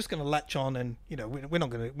 So we're just going to latch on, and, you know, we're not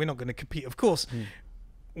going to compete. Of course,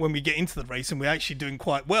 when we get into the race and we're actually doing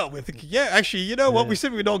quite well, we're thinking, actually, you know what, we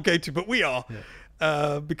said we're not going to, but we are,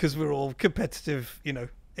 because we're all competitive, you know,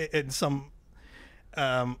 in some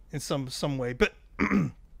way. But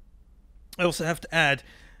I also have to add,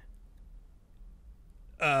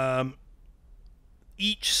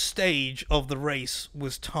 each stage of the race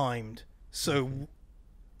was timed. So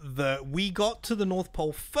we got to the North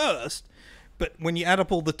Pole first, but when you add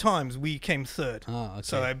up all the times, we came third. Oh, okay.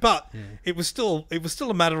 So, it was still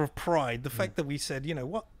a matter of pride. The fact that we said, you know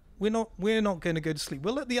what, we're not going to go to sleep.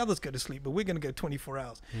 We'll let the others go to sleep, but we're going to go 24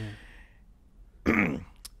 hours.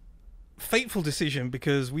 Fateful decision,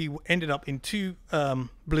 because we ended up in 2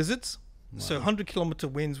 blizzards. Wow. So 100-kilometer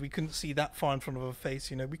winds. We couldn't see that far in front of our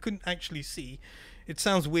face. You know, we couldn't actually see. It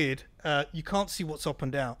sounds weird. You can't see what's up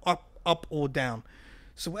and down, up or down.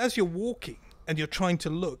 So as you're walking and you're trying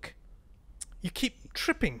to look, you keep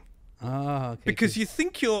tripping. Okay. Because you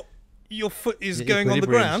think your foot is going on the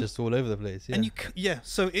ground. Just all over the place. Yeah. And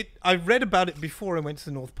so I read about it before I went to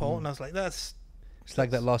the North Pole, and I was like, it's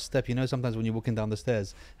like that last step, you know, sometimes when you're walking down the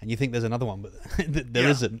stairs and you think there's another one, but there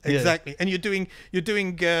isn't. Exactly. And you're doing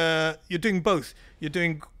both.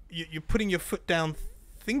 You're putting your foot down,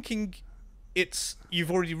 thinking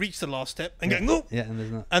you've already reached the last step, and going, oh, and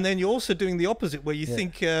there's not. And then you're also doing the opposite, where you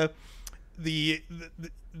think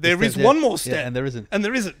there is one more step, and there isn't.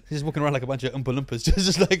 You're just walking around like a bunch of Oompa Loompas,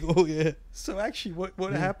 just like, oh yeah. So actually,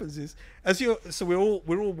 what happens is, we're all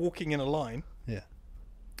walking in a line. Yeah.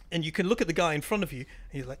 And you can look at the guy in front of you,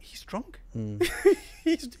 and you're like, he's drunk.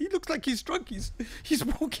 He looks like he's drunk. He's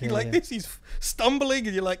walking this. He's stumbling,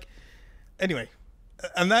 and you're like, anyway.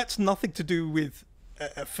 and that's nothing to do with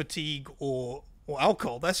fatigue or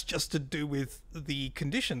alcohol. That's just to do with the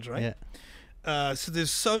conditions, right? Yeah. So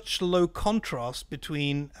there's such low contrast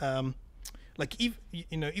between, like,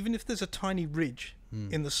 even if there's a tiny ridge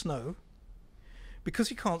in the snow, because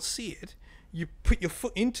you can't see it, you put your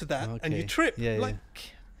foot into that and you trip. Yeah.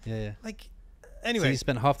 Anyway, so you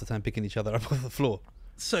spent half the time picking each other up off the floor.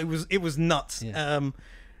 So it was nuts. Yeah.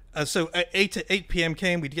 So at 8 p.m.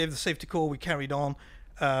 came, we gave the safety call, we carried on.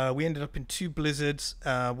 We ended up in 2 blizzards.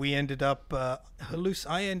 We ended up I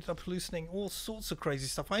ended up hallucinating all sorts of crazy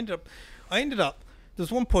stuff. I ended up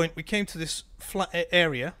there's one point we came to this flat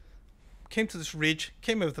area, came to this ridge,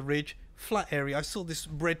 came over the ridge, flat area. I saw this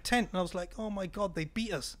red tent and I was like, oh my God, they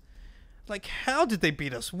beat us. Like, how did they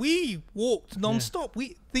beat us? We walked non-stop.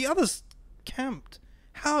 The others camped.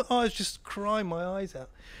 How? I was just crying my eyes out.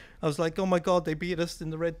 I was like, oh my God, they beat us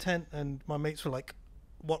in the red tent. And my mates were like,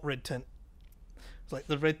 what red tent? It's like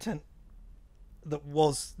the red tent that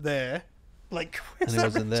was there. Like, and it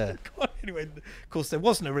wasn't there. Anyway, of course, there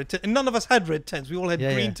wasn't a red tent. And none of us had red tents. We all had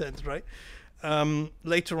green tents, right?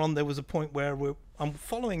 Later on, there was a point where I'm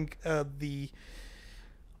following the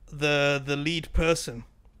lead person.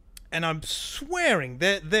 And I'm swearing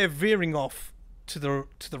they're veering off to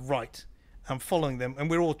the right. I'm following them, and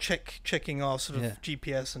we're all checking our sort of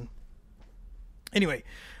GPS. And anyway,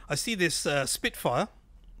 I see this Spitfire,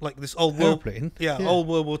 like this old World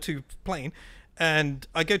War II plane, and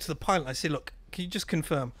I go to the pilot. And I say, "Look, can you just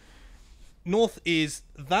confirm? North is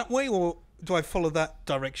that way, or do I follow that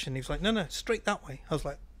direction?" He was like, "No, straight that way." I was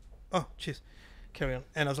like, "Oh, cheers, carry on."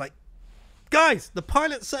 And I was like, guys, the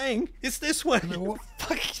pilot's saying it's this way. No, what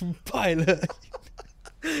fucking pilot?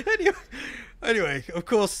 Anyway, of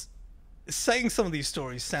course, saying some of these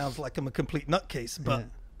stories sounds like I'm a complete nutcase,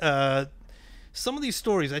 but some of these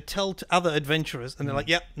stories I tell to other adventurers, and they're like,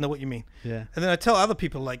 "Yeah, know what you mean." Yeah. And then I tell other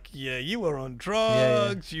people, like, "Yeah, you were on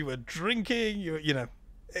drugs, you were drinking, you know."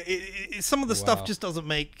 Some of the stuff just doesn't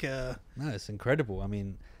make. No, it's incredible. I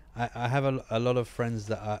mean, I have a lot of friends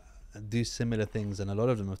that do similar things, and a lot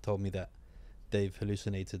of them have told me that they've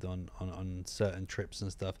hallucinated on certain trips and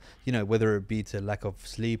stuff, you know, whether it be to lack of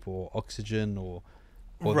sleep or oxygen or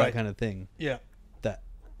that kind of thing. Yeah. That,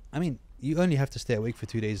 I mean, you only have to stay awake for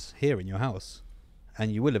 2 days here in your house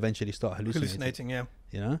and you will eventually start hallucinating. Yeah.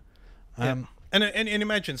 You know? And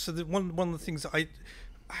imagine, so one of the things that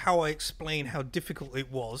how I explain how difficult it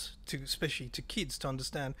was especially to kids to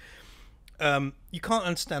understand. You can't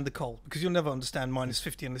understand the cold because you'll never understand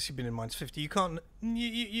 -50 unless you've been in -50. You can't.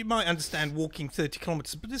 You might understand walking 30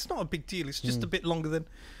 kilometers, but it's not a big deal. It's just a bit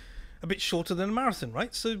shorter than a marathon,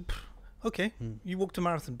 right? So, okay, you walked a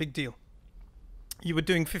marathon, big deal. You were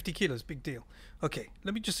doing 50 kilos, big deal. Okay,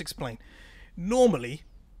 let me just explain. Normally,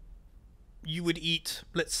 you would eat.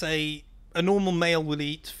 Let's say a normal male would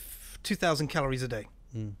eat 2,000 calories a day.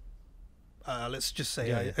 Let's just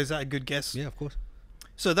say, is that a good guess? Yeah, of course.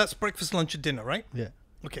 So that's breakfast, lunch, and dinner, right? Yeah.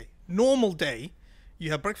 Okay. Normal day,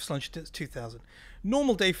 you have breakfast, lunch, dinner, 2,000.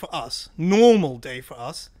 Normal day for us,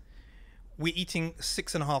 we're eating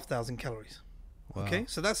 6,500 calories. Wow. Okay.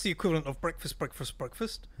 So that's the equivalent of breakfast,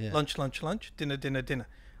 lunch, dinner.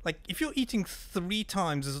 Like, if you're eating 3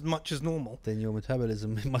 times as much as normal, then your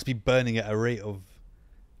metabolism must be burning at a rate of.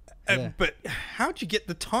 But how do you get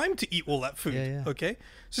the time to eat all that food? Okay.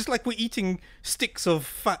 It's just like we're eating sticks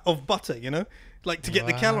of butter, you know, like to get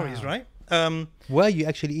the calories, right? Were you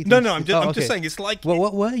actually eating? No, I'm just saying it's like. Well,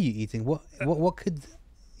 what were you eating? What could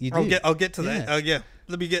you do? I'll get to that.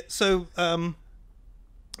 Let me get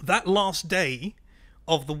that last day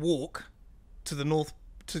of the walk to the north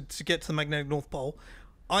to get to the magnetic North Pole,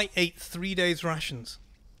 I ate 3 days rations.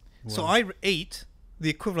 Wow. So I ate the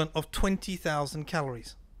equivalent of 20,000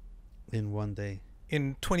 calories in one day,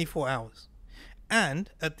 in 24 hours. And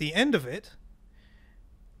at the end of it,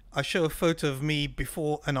 I show a photo of me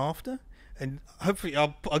before and after, and hopefully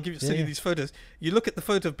I'll send you these photos. You look at the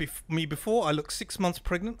photo of me before. I look 6 months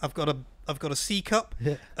pregnant. I've got a C cup,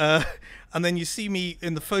 and then you see me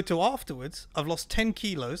in the photo afterwards. I've lost 10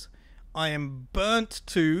 kilos. I am burnt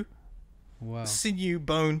to sinew,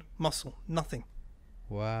 bone, muscle, nothing.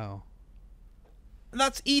 Wow.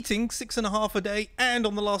 That's eating 6.5 a day, and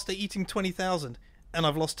on the last day eating 20,000, and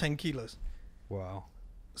I've lost 10 kilos. Wow.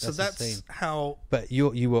 That's insane. How. But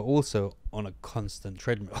you were also on a constant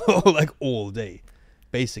treadmill, like all day,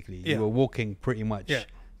 basically. You were walking pretty much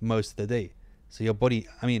most of the day. So your body.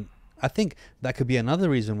 I mean, I think that could be another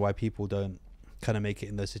reason why people don't kind of make it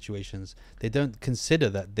in those situations. They don't consider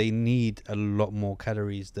that they need a lot more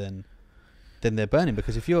calories than they're burning.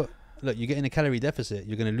 Because if you get in a calorie deficit,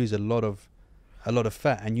 you're going to lose a lot of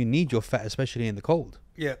fat, and you need your fat, especially in the cold.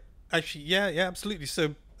 Yeah. Actually, yeah, absolutely.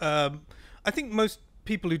 So I think most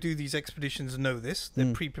people who do these expeditions know this.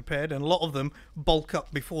 They're pre-prepared, and a lot of them bulk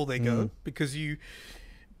up before they go, because you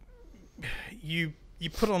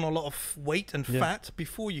put on a lot of weight and fat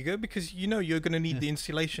before you go, because you know you're going to need the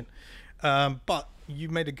insulation. But you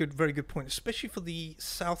made a very good point, especially for the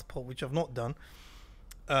South Pole, which I've not done.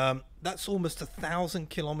 That's almost 1,000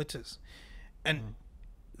 kilometers, and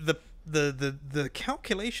the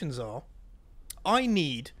calculations are, I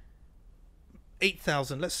need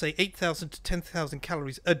 8,000, let's say 8,000 to 10,000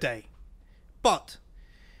 calories a day, but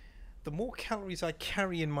the more calories I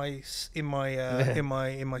carry in my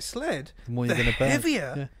sled, the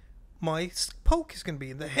heavier my pulk is going to be.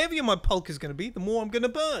 And the heavier my pulk is going to be, the more I'm going to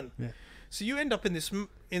burn. Yeah. So you end up in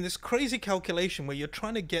this crazy calculation where you're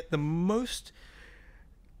trying to get the most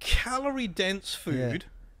calorie dense food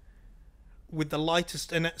with the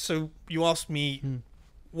lightest. And so you asked me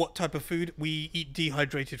what type of food. We eat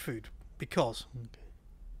dehydrated food, because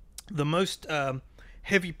the most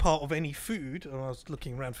heavy part of any food, and I was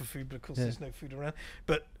looking around for food, but of course there's no food around,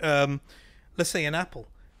 but let's say an apple,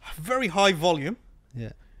 very high volume,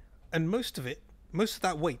 and most of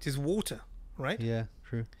that weight is water, right? Yeah,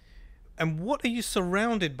 true. And what are you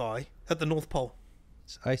surrounded by at the North Pole?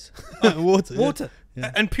 It's ice. Water.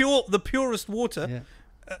 And the purest water.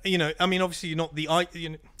 You know, I mean, obviously you're not the ice,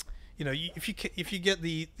 you know, if you get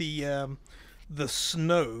the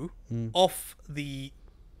snow off the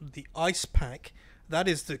ice pack, that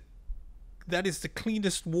is the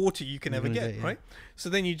cleanest water you can ever get, right? So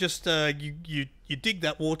then you just you dig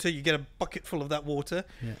that water, you get a bucket full of that water,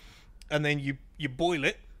 and then you boil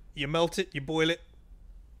it, you melt it, you boil it,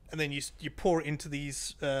 and then you pour it into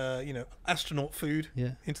these astronaut food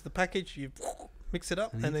into the package. You mix it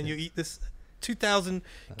up, and then you eat this 2,000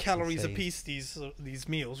 calories a piece. These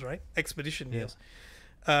meals, right? Expedition meals,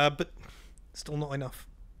 but still not enough.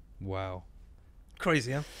 Wow,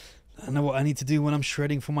 crazy, huh? I know what I need to do when I'm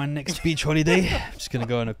shredding for my next beach holiday. I'm just going to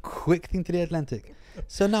go on a quick thing to the Atlantic.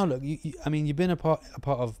 So now, look, I mean, you've been a part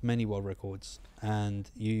of many world records, and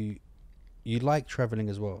you like traveling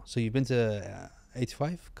as well. So you've been to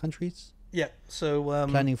 85 countries. Yeah. So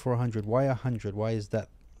planning for 100. Why 100? Why is that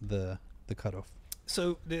the cutoff?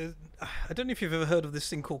 So I don't know if you've ever heard of this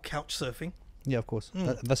thing called couch surfing. Yeah, of course.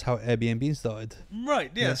 That's how Airbnb started.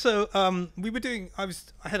 Right. Yeah. So we were doing. I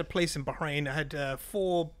had a place in Bahrain. I had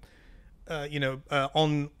 4.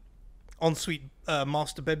 Ensuite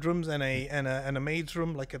master bedrooms and a maid's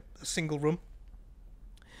room, like a single room.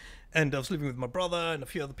 And I was living with my brother and a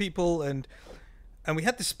few other people, and we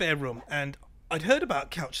had this spare room. And I'd heard about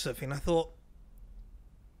couch surfing. I thought,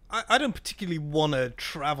 I don't particularly want to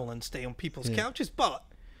travel and stay on people's couches, but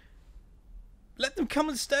let them come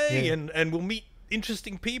and stay, and we'll meet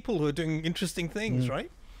interesting people who are doing interesting things, right?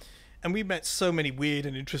 And we met so many weird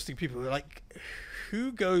and interesting people. We're like,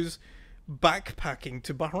 who goes backpacking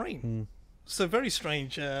to Bahrain? So very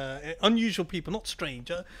strange, unusual people, not strange,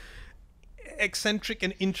 eccentric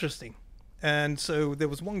and interesting. And so there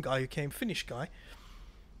was one guy who came, Finnish guy,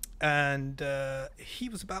 and he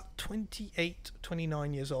was about 28,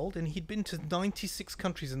 29 years old, and he'd been to 96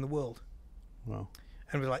 countries in the world. Wow.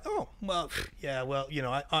 And we're like, oh, well, yeah, well, you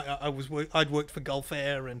know, I'd worked for Gulf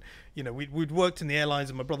Air, and you know, we'd worked in the airlines,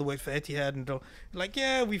 and my brother worked for Etihad, and like,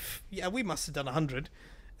 we must have done 100.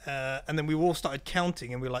 And then we all started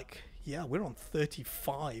counting, and we're like, yeah, we're on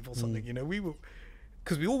 35 or something. You know, we were,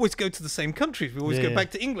 because we always go to the same countries. We always go back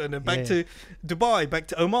to England and back to Dubai, back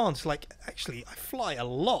to Oman. It's like, actually, I fly a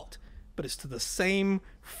lot, but it's to the same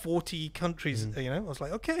 40 countries. You know, I was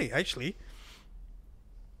like, okay, actually,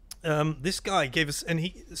 this guy gave us, and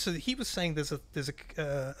he was saying there's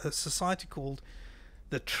a society called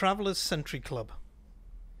the Travelers Century Club,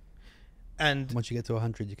 and once you get to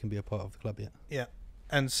 100, you can be a part of the club. Yeah.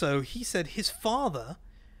 And so he said his father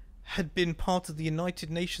had been part of the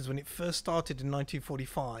United Nations when it first started in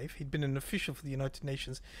 1945. He'd been an official for the United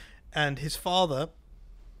Nations, and his father,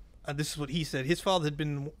 and this is what he said, his father had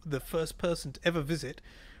been the first person to ever visit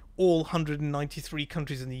all 193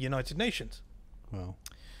 countries in the United Nations. Wow.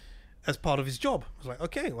 As part of his job. I was like,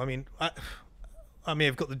 okay, well, I mean, I may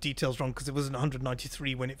have got the details wrong because it wasn't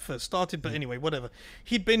 193 when it first started, but anyway, whatever.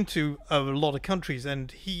 He'd been to a lot of countries,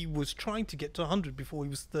 and he was trying to get to 100 before he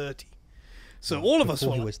was 30. So all of us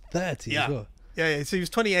were. He was 30 as well. Yeah. So he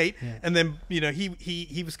was 28, and then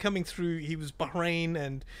he was coming through. He was Bahrain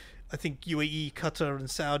and I think UAE, Qatar, and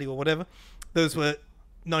Saudi or whatever. Those were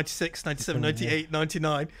 96, 97, 98,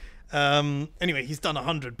 99. Anyway, he's done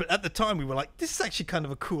 100, but at the time we were like, this is actually kind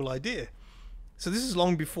of a cool idea. So this is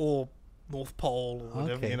long before North Pole or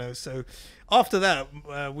whatever, you know. So after that,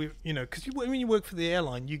 because when you work for the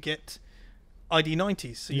airline, you get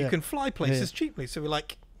ID90s, so you can fly places cheaply. So we're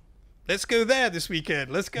like, let's go there this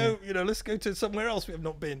weekend. Let's go, let's go to somewhere else we have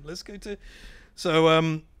not been. Let's go to. So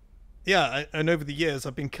and over the years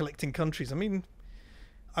I've been collecting countries. I mean,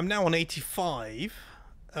 I'm now on 85.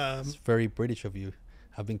 It's very British of you.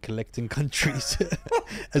 I've been collecting countries.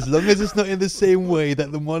 As long as it's not in the same way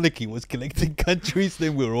that the monarchy was collecting countries,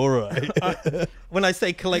 then we're all right. When I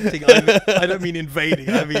say collecting, I don't mean invading.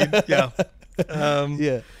 I mean,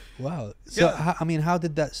 yeah. Wow. So, how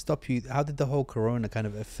did that stop you? How did the whole Corona kind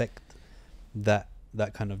of affect that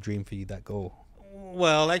kind of dream for you, that goal?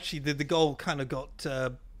 Well, actually, the goal kind of got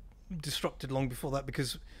disrupted long before that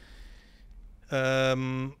because, I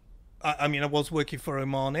mean, I was working for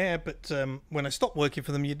Oman Air, but when I stopped working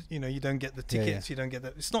for them, you don't get the tickets, you don't get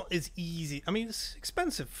that. It's not as easy. I mean, it's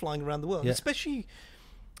expensive flying around the world, especially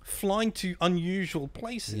flying to unusual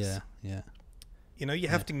places. Yeah. You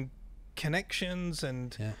have to connections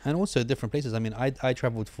and also different places. I mean, I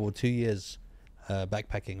traveled for 2 years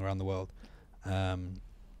backpacking around the world, and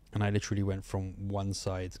I literally went from one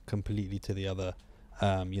side completely to the other.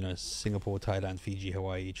 Singapore, Thailand, Fiji,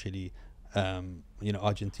 Hawaii, Chile,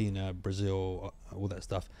 Argentina, Brazil, all that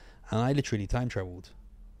stuff. And I literally time traveled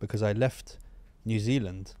because I left New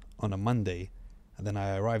Zealand on a Monday and then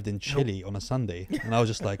I arrived in Chile on a Sunday, and I was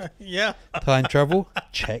just like, time travel,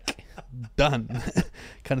 check, done,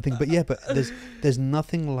 kind of thing. But there's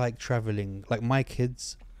nothing like traveling. Like my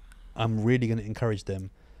kids, I'm really going to encourage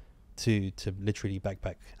them to literally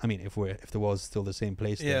backpack. I mean, if the world's still the same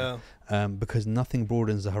place, then, because nothing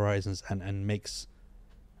broadens the horizons and makes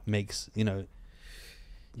traveling,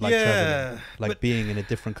 like being in a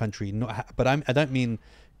different country. But I don't mean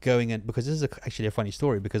going in, because this is actually a funny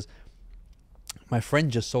story, because my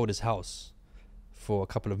friend just sold his house for a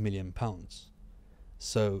couple of £1 million.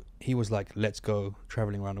 So he was like, let's go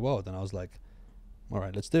traveling around the world. And I was like, all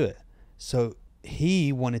right, let's do it. So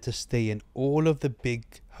he wanted to stay in all of the big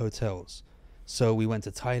hotels. So we went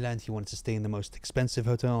to Thailand. He wanted to stay in the most expensive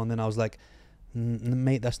hotel. And then I was like,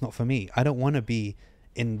 mate, that's not for me. I don't want to be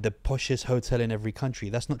in the poshest hotel in every country.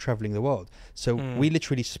 That's not traveling the world. So we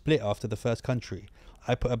literally split after the first country.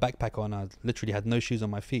 I put a backpack on. I literally had no shoes on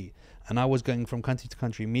my feet, and I was going from country to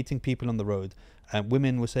country, meeting people on the road. And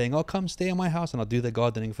women were saying, "Oh, come stay in my house," and I'll do their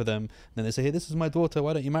gardening for them. And then they say, "Hey, this is my daughter.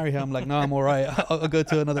 Why don't you marry her?" I'm like, "No, I'm all right. I'll go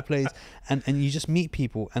to another place." And you just meet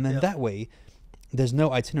people, and then that way, there's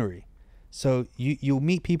no itinerary. So you'll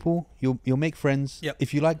meet people, you'll make friends.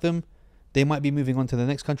 If you like them, they might be moving on to the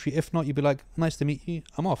next country. If not, you'll be like, "Nice to meet you.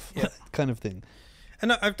 I'm off," kind of thing.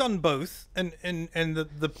 And I've done both, and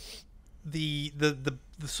the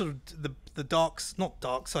sort of the not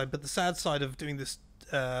dark side, but the sad side of doing this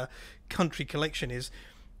country collection is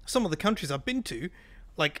some of the countries I've been to.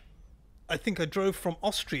 Like, I think I drove from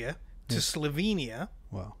Austria to Slovenia.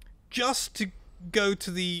 Wow. Just to go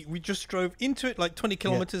to we just drove into it like 20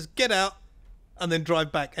 kilometers, get out, and then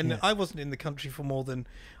drive back. And I wasn't in the country for more than,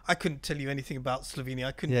 I couldn't tell you anything about Slovenia.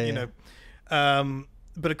 I couldn't,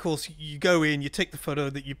 but of course you go in, you take the photo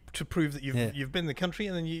to prove that you've been in the country,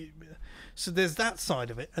 and then so there's that side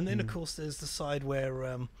of it. And then of course there's the side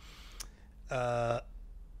where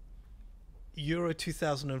Euro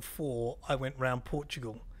 2004 I went round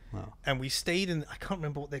Portugal. Wow. And we stayed in, I can't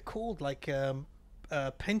remember what they're called, like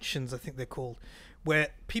pensions I think they're called, where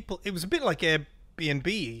people, it was a bit like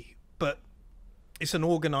Airbnb, but it's an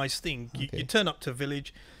organized thing. You turn up to a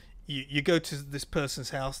village, you go to this person's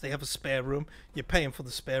house, they have a spare room, you're paying for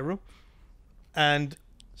the spare room, and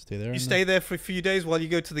you stay there for a few days while you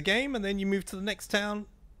go to the game, and then you move to the next town,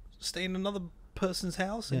 stay in another person's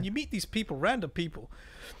house, and you meet these people, random people.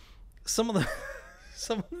 Some of them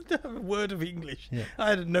don't have a word of English. I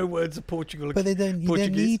had no words of Portugal. But you don't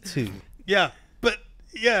need to.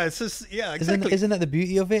 It's just, exactly. Isn't that the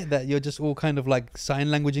beauty of it? That you're just all kind of like sign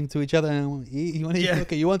languaging to each other. And you want to eat?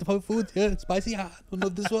 Okay, you want hot food? Yeah, spicy.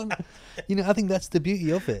 Not this one. I think that's the beauty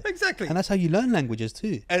of it. Exactly. And that's how you learn languages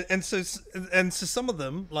too. And so some of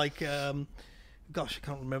them, like, gosh, I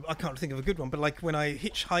can't remember. I can't think of a good one. But like when I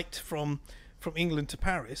hitchhiked from England to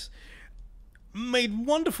Paris, made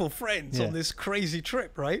wonderful friends on this crazy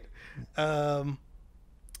trip, right? And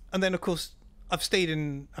then of course I've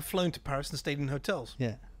flown to Paris and stayed in hotels.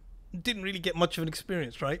 Didn't really get much of an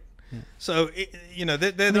experience, right? So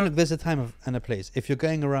look, there's a time and a place. If you're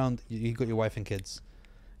going around, you got your wife and kids,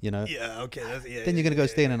 then you're gonna go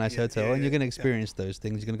stay in a nice hotel and you're gonna experience those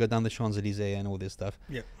things. You're gonna go down the Champs-Elysees and all this stuff.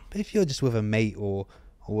 But if you're just with a mate or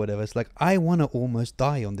whatever, it's like, I want to almost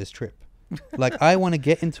die on this trip. Like, I want to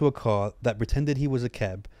get into a car that pretended he was a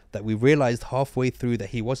cab, that we realized halfway through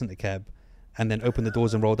that he wasn't a cab, and then opened the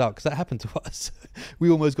doors and rolled out, because that happened to us. We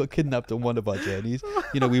almost got kidnapped on one of our journeys.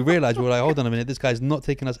 You know, we realized, we were like, hold on a minute, this guy's not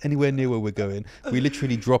taking us anywhere near where we're going. We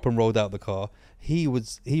literally drop and rolled out the car. He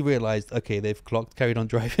realized, okay, they've clocked, carried on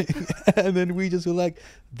driving. And then we just were like,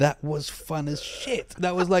 that was fun as shit.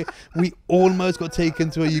 That was like, we almost got taken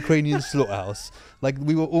to a Ukrainian slaughterhouse. Like,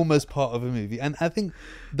 we were almost part of a movie. And I think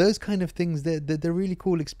those kind of things, they're really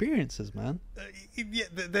cool experiences, man. Yeah,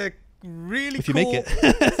 they're really if cool. You make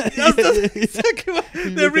it. That's exactly what,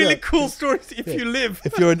 they're really cool stories if you live.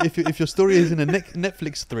 If your story is in a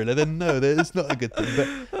Netflix thriller, then no, it's not a good thing. But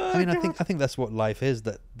I mean, I think that's what life is.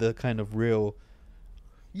 That the kind of real.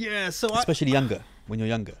 Yeah. So especially when you're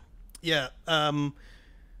younger. Yeah.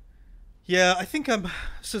 Yeah. I think I'm.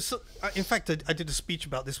 In fact, I did a speech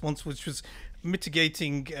about this once, which was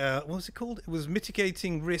mitigating. What was it called? It was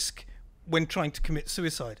mitigating risk when trying to commit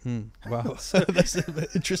suicide. Wow. So that's an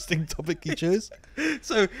interesting topic you chose.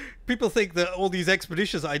 So people think that all these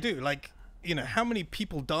expeditions I do, like, you know, how many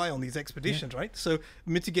people die on these expeditions, right? So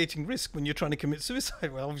mitigating risk when you're trying to commit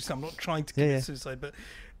suicide. Well, obviously I'm not trying to commit suicide, but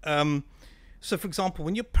so for example,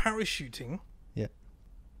 when you're parachuting,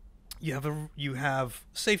 you have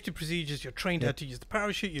safety procedures. You're trained how to use the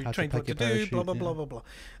parachute. You're trained what to do. Blah blah blah blah blah.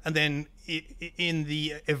 And then in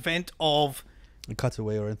the event of a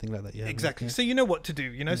cutaway or anything like that, exactly. So you know what to do,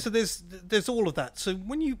 you know. So there's all of that. So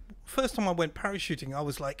when first time I went parachuting, I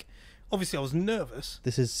was like, obviously I was nervous.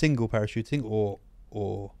 This is single parachuting or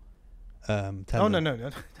tandem? Oh no.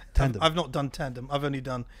 Tandem. I've not done tandem. I've only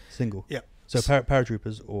done single. Yeah. So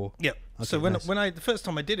paratroopers or yeah. Okay, so when nice. the first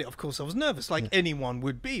time I did it, of course I was nervous, like anyone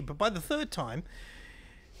would be. But by the third time,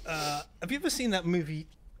 have you ever seen that movie?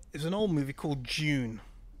 It's an old movie called June.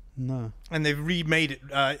 No. And they've remade it.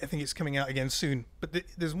 I think it's coming out again soon. But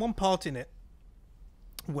there's one part in it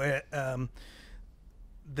where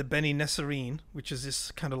the Beni Nesserine, which is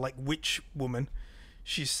this kind of like witch woman,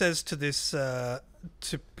 she says to this to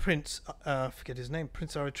Prince, I forget his name,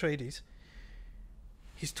 Prince Aratreides.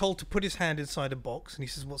 He's told to put his hand inside a box, and he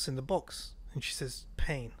says, "What's in the box?" And she says,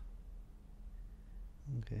 "Pain."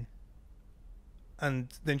 Okay.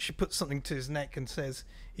 And then she puts something to his neck and says,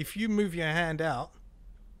 "If you move your hand out,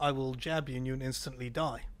 I will jab you and you'll instantly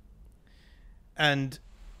die." And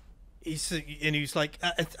he's like,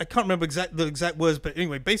 I can't remember the exact words, but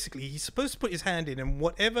anyway, basically he's supposed to put his hand in, and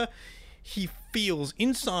whatever he feels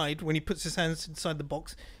inside when he puts his hands inside the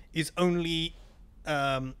box is only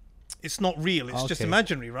it's not real, it's just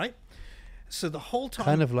imaginary, right? So the whole time,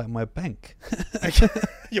 kind of like my bank.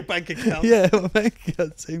 Your bank account. Yeah, my bank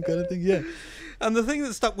account, same kind of thing. Yeah. And the thing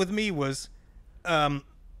that stuck with me was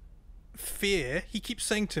fear. He keeps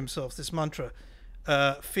saying to himself this mantra,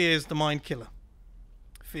 fear is the mind killer.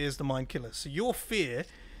 Fear is the mind killer. So your fear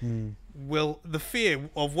the fear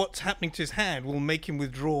of what's happening to his hand will make him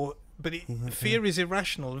withdraw, but fear is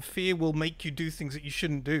irrational, and fear will make you do things that you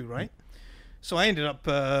shouldn't do, right? So I ended up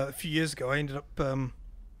a few years ago,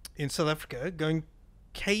 in South Africa going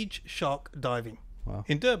cage shark diving. Wow.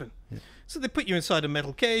 In Durban. Yeah. So they put you inside a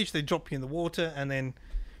metal cage, they drop you in the water, and then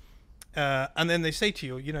they say to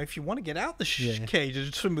you, you know, if you want to get out the cage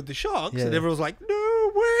and swim with the sharks, and everyone's like,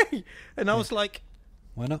 no way. And I was like,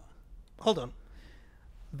 why not? Hold on.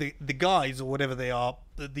 The guys, or whatever they are,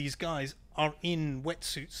 these guys are in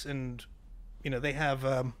wetsuits, and you know they have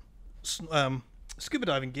scuba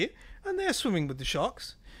diving gear, and they're swimming with the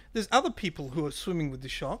sharks. There's other people who are swimming with the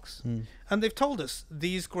sharks, and they've told us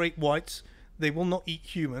these great whites, they will not eat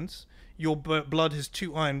humans. Your blood is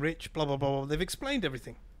too iron rich. Blah blah blah blah. They've explained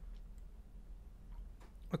everything.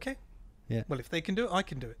 Okay. Yeah. Well, if they can do it, I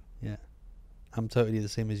can do it. Yeah. I'm totally the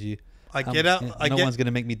same as you. I get out. Yeah, no one's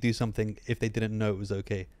gonna make me do something if they didn't know it was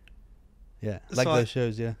okay. Yeah. Like those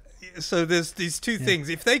shows. Yeah. So there's these two things.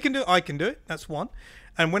 If they can do it, I can do it. That's one.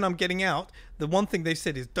 And when I'm getting out, the one thing they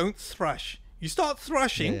said is don't thrash. You start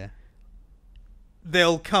thrashing,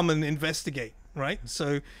 they'll come and investigate, right?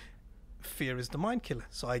 So fear is the mind killer.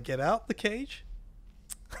 So I get out the cage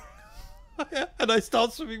and I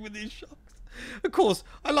start swimming with these sharks. Of course,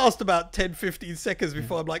 I last about 10, 15 seconds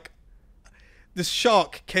before I'm like, this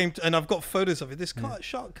shark came and I've got photos of it. This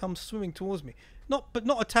shark comes swimming towards me. Not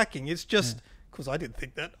attacking. It's just, because I didn't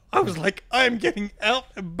think that. I was like, I am getting out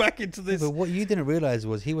and back into this. But what you didn't realize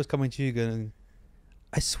was he was coming to you going,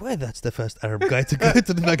 I swear that's the first Arab guy to go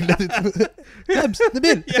to the magnetic.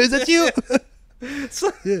 Nabil, is that you?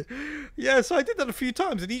 So I did that a few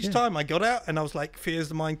times, and each time I got out and I was like, fear is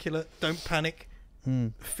the mind killer. Don't panic.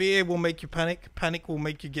 Fear will make you panic. Panic will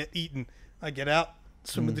make you get eaten. I get out,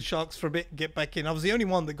 swim with the sharks for a bit, get back in. I was the only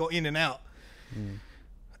one that got in and out.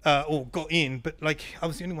 Or got in, but like I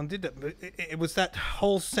was the only one that did that. But it was that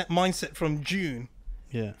whole mindset from June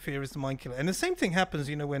Yeah. Fear is the mind killer. And the same thing happens,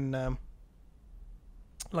 you know, when,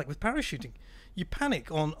 like with parachuting, you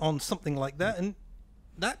panic on something like that, and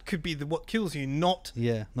that could be what kills you, not...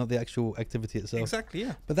 Yeah, not the actual activity itself. Exactly,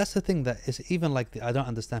 yeah. But that's the thing, that it's even like, I don't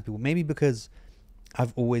understand people. Maybe because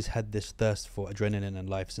I've always had this thirst for adrenaline in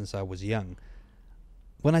life since I was young.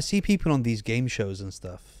 When I see people on these game shows and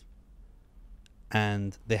stuff,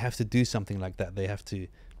 and they have to do something like that, they have to,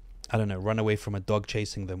 I don't know, run away from a dog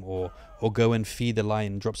chasing them, or go and feed a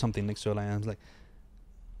lion, drop something next to a lion. I was like,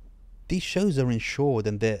 these shows are insured,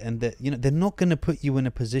 and they're you know, they're not going to put you in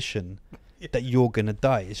a position that you're going to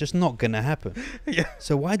die. It's just not going to happen. Yeah.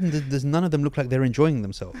 So why does none of them look like they're enjoying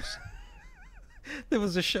themselves? There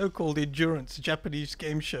was a show called Endurance, a Japanese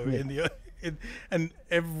game show and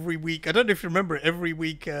every week, I don't know if you remember it, every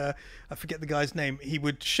week, I forget the guy's name, he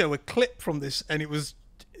would show a clip from this, and it was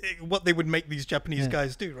what they would make these Japanese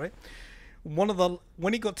guys do, right?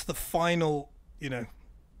 When he got to the final, you know,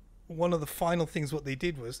 one of the final things what they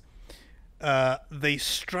did was they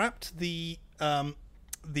strapped the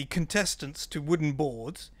contestants to wooden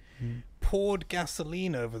boards, poured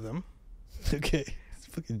gasoline over them. Okay. It's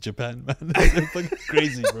fucking Japan, man. They're fucking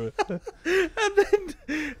crazy, bro.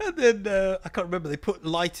 and then I can't remember, they put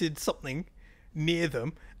lighted something near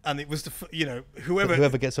them, and it was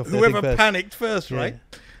whoever gets off, whoever panicked first, right?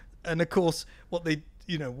 And of course what they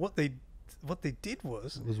did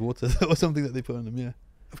was, it was water or something that they put on them. Yeah,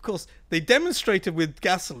 of course they demonstrated with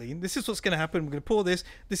gasoline, this is what's going to happen, we're going to pour this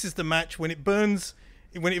is the match, when it burns,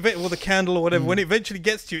 or the candle or whatever, when it eventually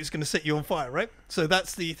gets to you, it's going to set you on fire, right? So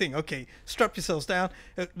that's the thing. Okay, strap yourselves down.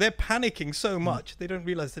 They're panicking so much they don't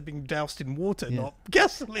realize they're being doused in water, not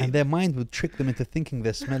gasoline. And their mind would trick them into thinking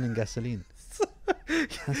they're smelling gasoline.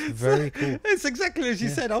 That's very cool. It's exactly as you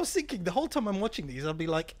said. I was thinking the whole time I'm watching these, I'll be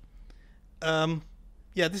like,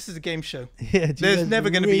 yeah, this is a game show. Yeah, there's never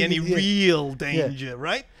going to be any real danger,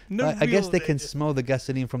 right? No, I guess they can smell the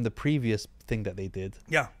gasoline from the previous thing that they did.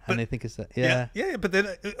 Yeah, and they think it's that. Yeah. But then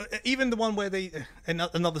even the one where they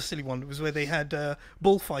another silly one was where they had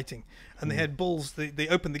bullfighting, and they had bulls. They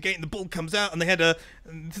opened the gate and the bull comes out, and they had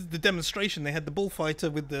the demonstration. They had the bullfighter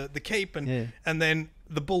with the cape, and then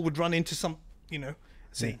the bull would run into some, you know,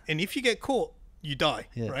 and if you get caught, you die,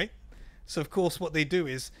 right? So of course, what they do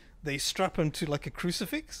is they strap them to like a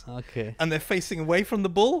crucifix, and they're facing away from the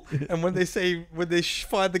bull. And when they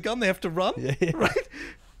fire the gun, they have to run, right?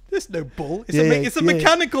 There's no bull. It's a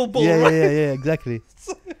mechanical bull, right? Yeah, exactly.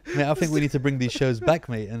 Mate, I think we need to bring these shows back,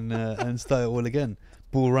 mate, and start it all again.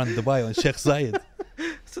 Bull Run Dubai on Sheikh Zayed.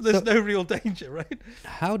 So there's no real danger, right?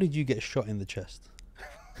 How did you get shot in the chest?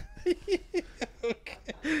 Okay.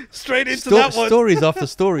 Straight into that one. Stories after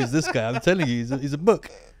stories. This guy, I'm telling you, he's a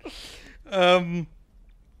book.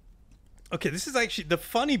 Okay, this is actually the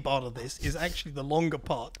funny part of this is actually the longer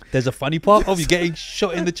part. There's a funny part of you getting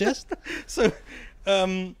shot in the chest. So,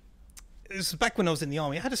 this was back when I was in the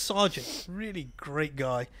army. I had a sergeant, really great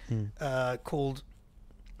guy, we called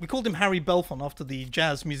him Harry Belfon after the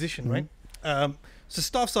jazz musician, right? So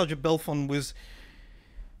Staff Sergeant Belfon was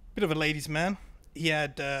a bit of a ladies' man. He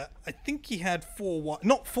had, I think he had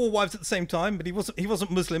not four wives at the same time, but he wasn't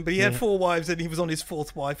Muslim, but he had 4 wives, and he was on his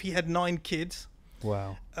 4th wife. He had 9 kids.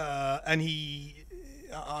 Wow. And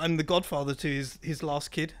I'm the godfather to his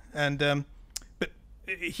last kid. And but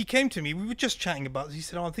he came to me. We were just chatting about it. He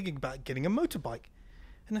said, I'm thinking about getting a motorbike.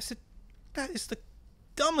 And I said, that is the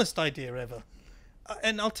dumbest idea ever.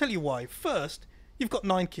 And I'll tell you why. First, you've got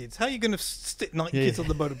 9 kids. How are you going to stick 9 kids on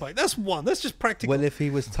the motorbike? That's one. That's just practical. Well, if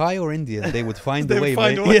he was Thai or Indian, they would find a way,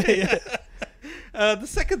 mate. The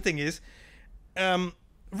second thing is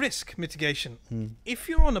risk mitigation. If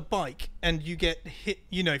you're on a bike and you get hit,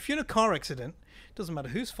 you know, if you're in a car accident, it doesn't matter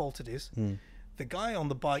whose fault it is. The guy on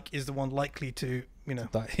the bike is the one likely to, you know,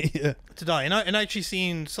 to die. And I actually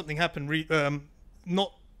seen something happen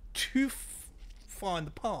not too far in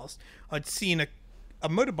the past. I'd seen a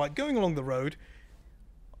motorbike going along the road.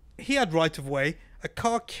 He had right of way. A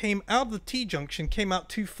car came out of the T-junction, came out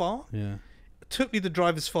too far. Yeah. Totally the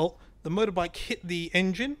driver's fault. The motorbike hit the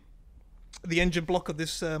engine block of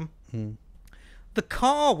this. The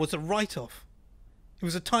car was a write-off. It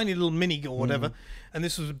was a tiny little Mini or whatever, and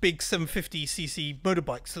this was a big 750cc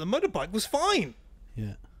motorbike. So the motorbike was fine.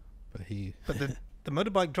 Yeah, but the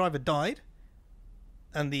motorbike driver died,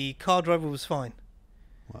 and the car driver was fine.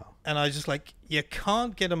 Wow. And I was just like, you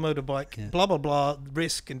can't get a motorbike, blah, blah, blah,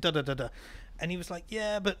 risk, and da-da-da-da. And he was like,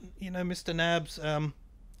 yeah, but, you know, Mr. Nabs,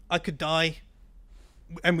 I could die.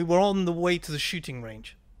 And we were on the way to the shooting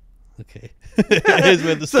range. Okay. Here's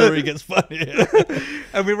where the story gets funny.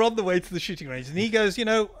 And we were on the way to the shooting range. And he goes, you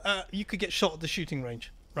know, you could get shot at the shooting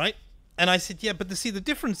range, right? And I said, yeah, but the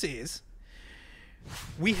difference is,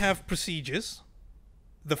 we have procedures.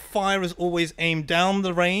 The fire is always aimed down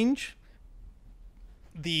the range.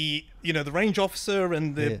 The range officer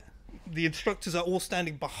and the instructors are all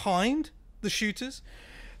standing behind the shooters.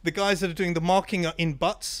 The guys that are doing the marking are in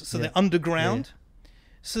butts, so they're underground.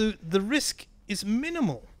 So the risk is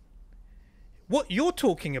minimal. What you're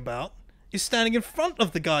talking about is standing in front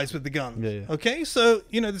of the guys with the guns. Okay, so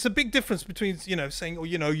there's a big difference between saying, oh,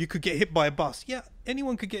 you could get hit by a bus. Yeah,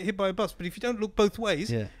 anyone could get hit by a bus, but if you don't look both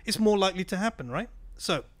ways, it's more likely to happen, right?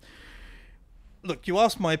 So, look, you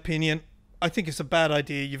asked my opinion. I think it's a bad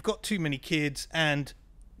idea. You've got too many kids, and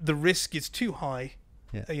the risk is too high.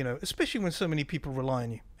 Especially when so many people rely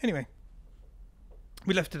on you. Anyway,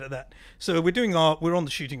 we left it at that. So we're on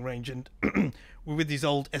the shooting range, and we're with these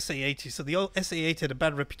old SA-80s. So the old SA-80 had a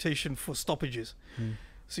bad reputation for stoppages.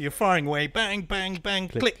 So you're firing away, bang, bang, bang,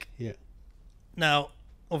 click. Yeah. Now,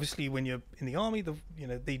 obviously, when you're in the army,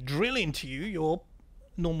 they drill into you your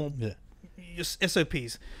normal your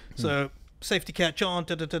SOPs. So safety catch on,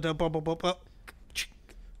 blah, blah, blah, blah, blah,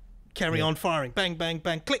 carry on firing, bang, bang,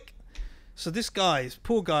 bang, click. So this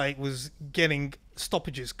poor guy was getting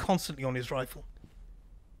stoppages constantly on his rifle.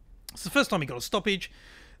 It's the first time he got a stoppage.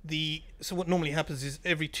 So what normally happens is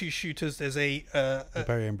every two shooters there's a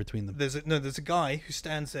barrier in between them. There's a guy who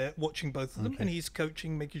stands there watching both of them, and he's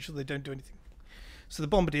coaching, making sure they don't do anything. So the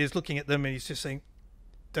bombardier is looking at them, and he's just saying,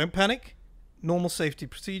 "Don't panic. Normal safety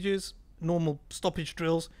procedures, normal stoppage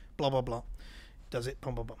drills, blah blah blah." Does it,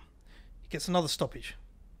 blah blah blah. He gets another stoppage,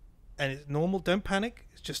 and it's normal. Don't panic.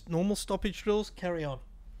 It's just normal stoppage drills. Carry on.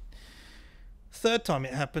 Third time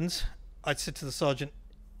it happens, I said to the sergeant,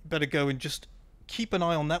 "You better go and just keep an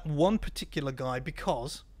eye on that one particular guy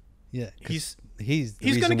because he's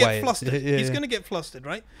going to get flustered. He's going to get flustered,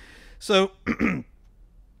 right?" So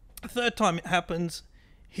third time it happens,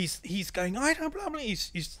 he's going, "I don't blah blah."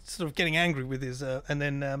 He's sort of getting angry with his and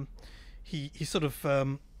then he sort of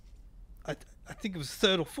I think it was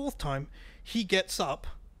third or fourth time he gets up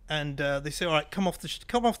and they say, "All right, come off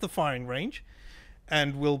the firing range,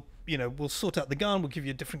 and we'll sort out the gun. We'll give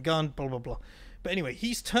you a different gun." Blah blah blah. But anyway,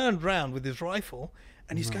 he's turned round with his rifle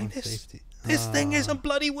and he's going, this thing isn't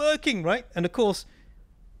bloody working, right? And of course,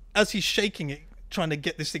 as he's shaking it, trying to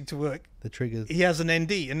get this thing to work, the trigger, he has an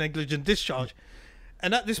ND, a negligent discharge.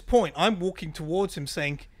 And at this point, I'm walking towards him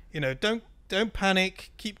saying, don't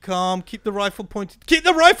panic, keep calm, keep the rifle pointing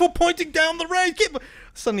down the range.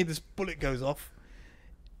 Suddenly this bullet goes off,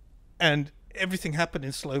 and everything happened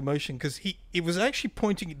in slow motion because it was actually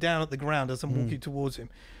pointing it down at the ground as I'm walking towards him.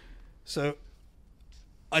 So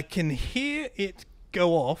I can hear it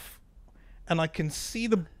go off, and I can't see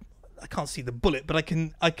the bullet, but I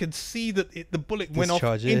can see that the bullet went off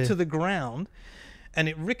into the ground, and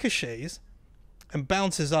it ricochets and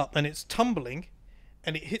bounces up, and it's tumbling,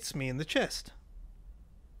 and it hits me in the chest.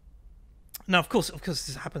 Now, of course,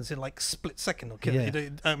 this happens in like split second.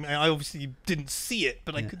 Okay, I obviously didn't see it,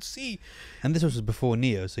 but I could see. And this was before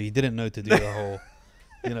Neo, so you didn't know to do the whole.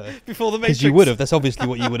 Before the Matrix. Because you would have. That's obviously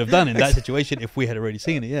what you would have done in that situation if we had already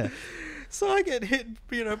seen it. Yeah. So I get hit.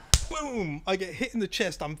 Boom! I get hit in the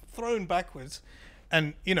chest. I'm thrown backwards,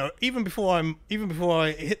 and even before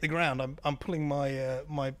I hit the ground, I'm pulling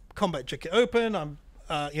my combat jacket open.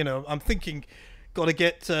 I'm thinking, got to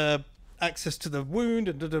get access to the wound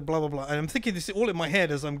and blah blah blah. And I'm thinking this all in my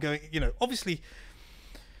head as I'm going. Obviously.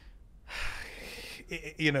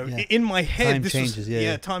 In my head,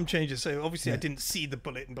 time changes. So obviously I didn't see the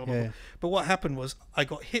bullet and blah blah blah. But what happened was I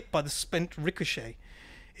got hit by the spent ricochet.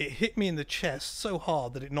 It hit me in the chest so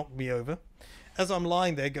hard that it knocked me over. As I'm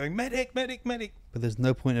lying there going, medic, medic, medic. But there's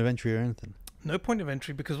no point of entry or anything. No point of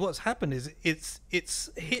entry because what's happened is it's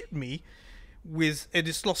hit me with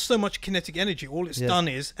it's lost so much kinetic energy. All it's done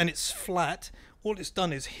is, and it's flat. All it's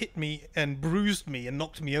done is hit me and bruised me and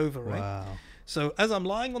knocked me over. Right. Wow. So as I'm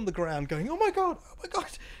lying on the ground going, oh my god,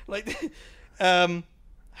 like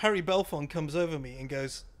Harry Belfon comes over me and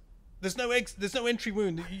goes, there's no entry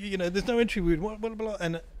wound, there's no entry wound, blah, blah, blah.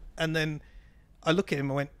 And then I look at him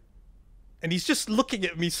and went, and he's just looking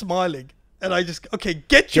at me smiling, and I just, okay,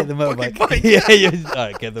 get your the motorbike. Bike. All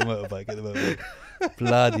right, get the motorbike.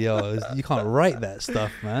 Bloody hell, you can't write that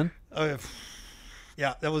stuff, man. Oh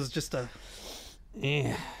yeah, that was just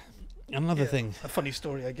another thing. A funny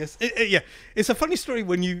story, I guess. It's a funny story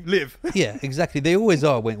when you live. Yeah, exactly. They always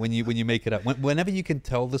are when you make it up. Whenever you can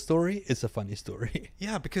tell the story, it's a funny story.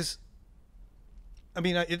 Yeah, because I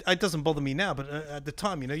mean, it doesn't bother me now, but at the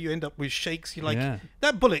time, you end up with shakes. You're like,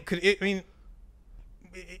 that bullet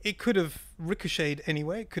it could have ricocheted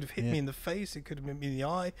anyway. It could have hit me in the face. It could have hit me in the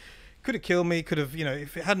eye. Could have killed me. Could have,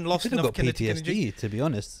 if it hadn't lost enough kinetic energy. To be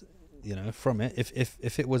honest, from it.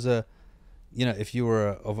 If it was a you know, if you were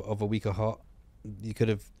of a weaker heart, you could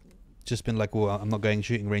have just been like, well, I'm not going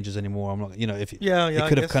shooting ranges anymore. I'm not, you know, if it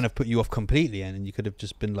could have kind of put you off completely, and you could have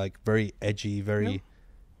just been like very edgy, very.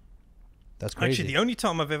 That's crazy. Actually, the only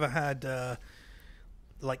time I've ever had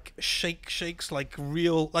like shakes, like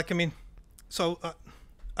real, like, I mean, so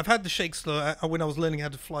I've had the shakes when I was learning how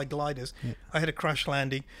to fly gliders. Yeah. I had a crash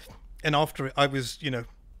landing, and after it, I was, you know,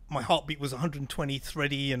 my heartbeat was 120,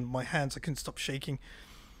 thready, and my hands, I couldn't stop shaking.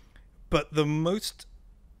 But the most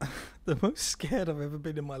scared I've ever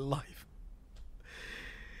been in my life.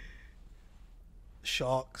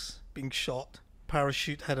 Sharks, being shot,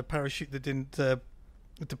 had a parachute that didn't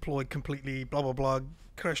deploy completely, blah, blah, blah,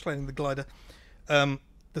 crash landing the glider.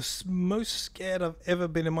 The most scared I've ever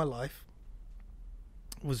been in my life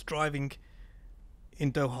was driving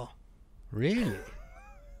in Doha. Really? That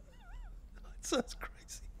sounds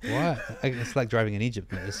crazy. Why? It's like driving in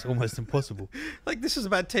Egypt, mate. It's almost impossible. Like, this was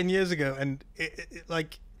about 10 years ago, and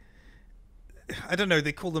like, I don't know,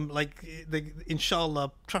 they call them like the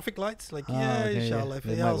inshallah traffic lights. Like, inshallah.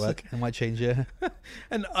 Yeah. It might work. It might change, yeah.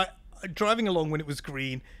 And I driving along when it was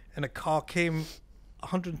green, and a car came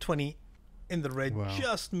 120 in the red,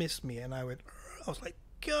 just missed me, and I was like,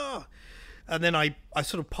 God. And then I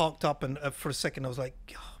sort of parked up, and for a second I was like,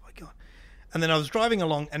 oh my God. And then I was driving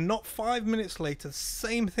along, and not 5 minutes later, the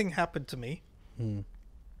same thing happened to me. I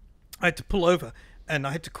had to pull over, and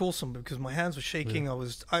I had to call someone because my hands were shaking. I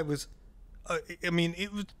mean,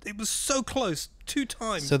 it was so close 2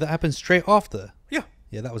 times. So that happened straight after? Yeah.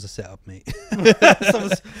 Yeah, that was a setup, mate.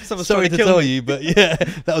 Someone's sorry to tell you, but yeah,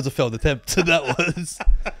 that was a failed attempt. That was.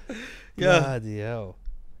 Yeah. Bloody hell.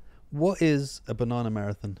 What is a banana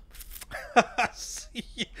marathon? Have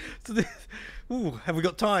we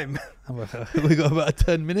got time? We got about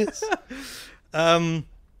 10 minutes. So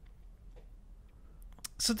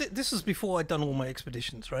this was before I'd done all my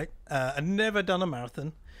expeditions, right? I'd never done a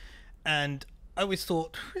marathon, and I always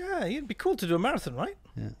thought, yeah, it'd be cool to do a marathon, right?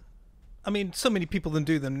 Yeah. I mean, so many people don't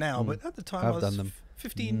do them now, but at the time I was done them.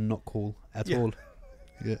 15. Not cool at all.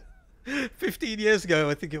 Yeah. 15 years ago,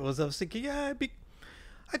 I think it was. I was thinking, yeah,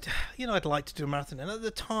 I'd like to do a marathon. And at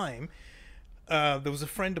the time, there was a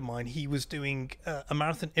friend of mine. He was doing a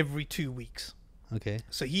marathon every 2 weeks. Okay.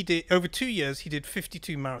 So he did, over 2 years, he did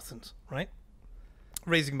 52 marathons, right?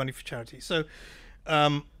 Raising money for charity. So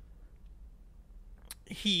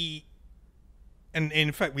and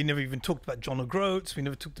in fact, we never even talked about John O'Groats. We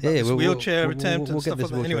never talked about his wheelchair attempt and stuff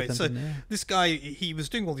like that. Anyway, so this guy, he was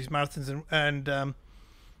doing all these marathons, and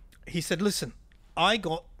he said, listen, I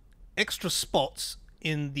got extra spots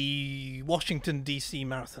in the Washington, D.C.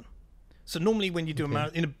 marathon. So normally when you do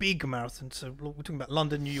in a big marathon, so we're talking about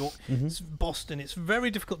London, New York, Boston, it's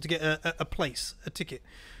very difficult to get a ticket.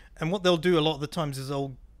 And what they'll do a lot of the times is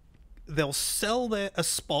they'll sell a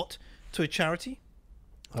spot to a charity.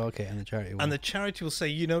 Oh, okay, and the charity will say,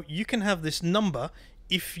 you can have this number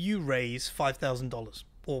if you raise $5,000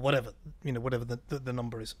 or whatever, whatever the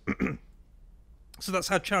number is. So that's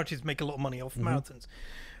how charities make a lot of money off marathons.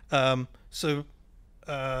 So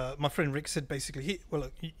my friend Rick said basically,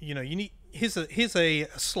 here's a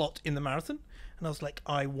slot in the marathon. And I was like,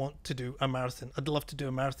 I want to do a marathon. I'd love to do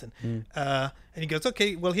a marathon. And he goes,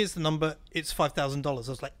 okay, well, here's the number. It's $5,000. I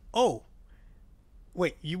was like, oh.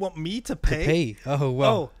 Wait, you want me to pay? Oh,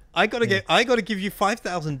 wow. Oh, I gotta give you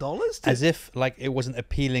 $5,000. As if like it wasn't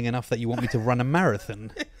appealing enough that you want me to run a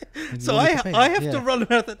marathon. So I have to run a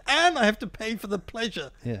marathon, and I have to pay for the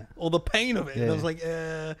pleasure, or the pain of it. Yeah. And I was like,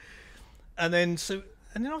 and then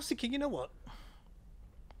I was thinking, you know what?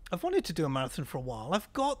 I've wanted to do a marathon for a while.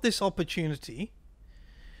 I've got this opportunity.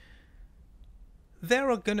 There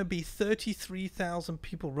are going to be 33,000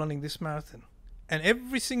 people running this marathon. And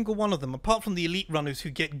every single one of them, apart from the elite runners who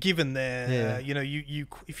get given their, you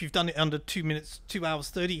if you've done it under 2 minutes, 2 hours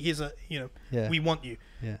 30, here's we want you.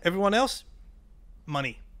 Yeah. Everyone else,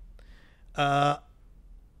 money.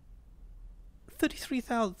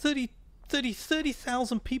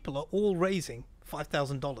 30,000 people are all raising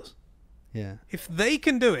 $5,000. Yeah. If they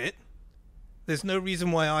can do it, there's no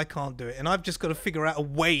reason why I can't do it, and I've just got to figure out a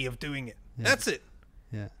way of doing it. Yeah. That's it.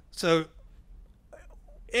 Yeah. So.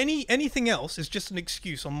 Anything else is just an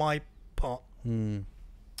excuse on my part.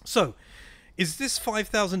 So, is this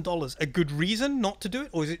 $5,000 a good reason not to do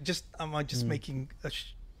it, or is it am I just making a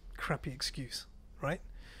crappy excuse? Right?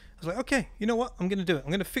 I was like, okay, you know what? I'm going to do it. I'm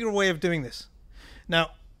going to figure a way of doing this.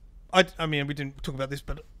 Now, I mean, we didn't talk about this,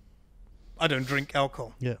 but I don't drink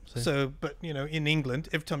alcohol. Yeah. So, but in England,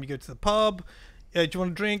 every time you go to the pub, do you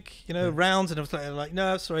want to drink? Rounds, and I was like,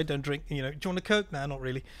 no, sorry, I don't drink. Do you want a Coke? No, not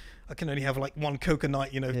really. I can only have like 1 Coke a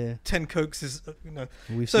night. 10 Cokes is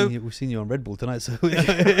We've seen you on Red Bull tonight, so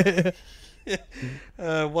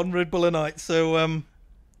 1 Red Bull a night. So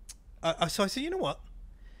I said, you know what?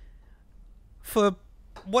 For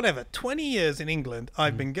whatever 20 years in England,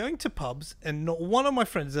 I've been going to pubs, and not one of my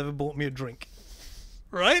friends ever bought me a drink.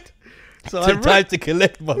 Right? So time to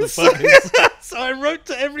collect, motherfuckers. So I wrote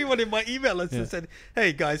to everyone in my email list and said,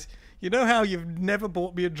 "Hey guys, you know how you've never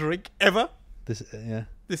bought me a drink ever?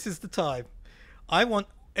 This is the time. I want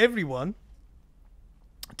everyone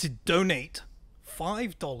to donate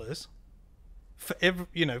 $5 for every,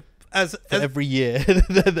 as every year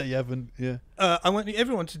that you haven't. Yeah. I want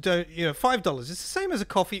everyone to donate, $5. It's the same as a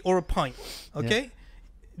coffee or a pint. Okay. Yeah.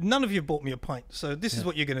 None of you bought me a pint, so this is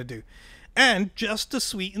what you're going to do. And just to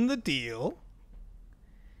sweeten the deal,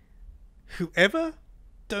 whoever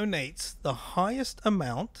donates the highest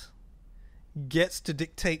amount gets to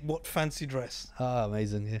dictate what fancy dress." Ah,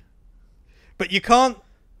 amazing! Yeah. But you can't.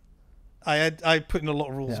 I put in a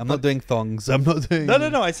lot of rules. Yeah, I'm not doing thongs. I'm not doing.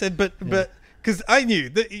 No. I said, but because I knew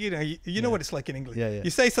that you know what it's like in England. Yeah. You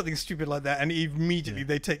say something stupid like that, and immediately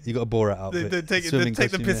they take. You got a Borat outfit. They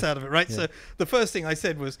take the piss out of it, right? Yeah. So the first thing I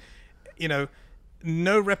said was,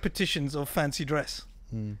 no repetitions of fancy dress,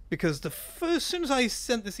 because as soon as I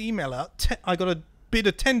sent this email out, I got a bid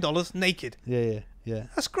of $10 naked. Yeah.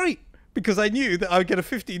 That's great, because I knew that I would get a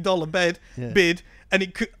 $15 bid,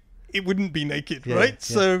 and it wouldn't be naked, right? Yeah.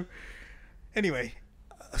 So anyway,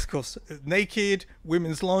 of course, naked,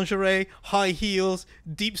 women's lingerie, high heels,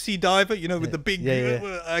 deep sea diver, with the big.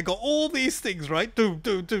 I got all these things, right? Do.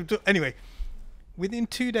 Anyway, within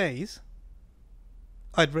 2 days,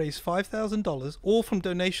 I'd raised $5,000, all from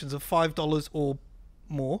donations of $5 or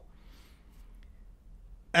more.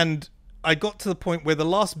 And I got to the point where the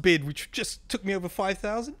last bid, which just took me over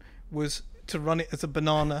 5,000, was to run it as a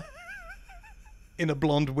banana in a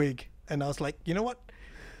blonde wig. And I was like, you know what?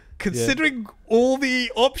 Considering all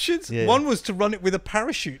the options, one was to run it with a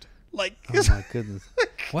parachute. Like, oh my goodness!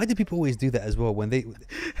 Why do people always do that as well? When they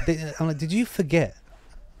I'm like, did you forget?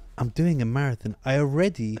 I'm doing a marathon.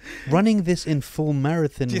 Running this in full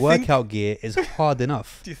marathon workout gear is hard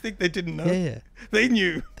enough. Do you think they didn't know? Yeah. They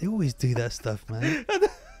knew. They always do that stuff, man.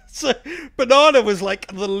 So banana was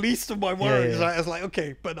like the least of my worries. Right? I was like,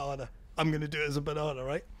 okay, banana. I'm going to do it as a banana,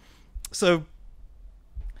 right? So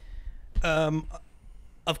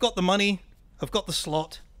I've got the money, I've got the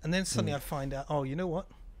slot, and then suddenly I find out, oh, you know what?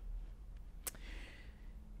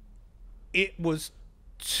 It was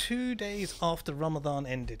 2 days after Ramadan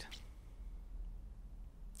ended,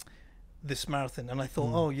 this marathon, and I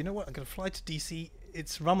thought, oh, you know what? I'm going to fly to DC.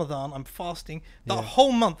 It's Ramadan. I'm fasting. The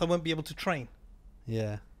whole month I won't be able to train.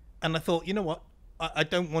 Yeah. And I thought, you know what? I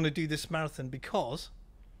don't want to do this marathon because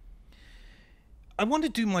I want to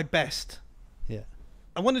do my best. Yeah.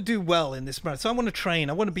 I want to do well in this marathon. So I want to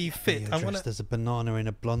train. I want to be fit. You're dressed as a banana in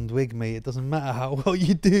a blonde wig, mate. It doesn't matter how well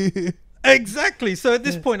you do. Exactly. So at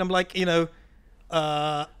this point, I'm like,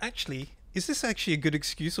 actually, is this actually a good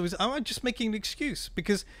excuse, or am I just making an excuse?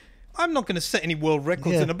 Because I'm not going to set any world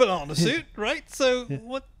records in a banana suit, right? So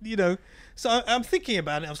what, So I'm thinking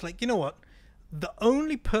about it. I was like, you know what? The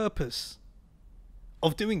only purpose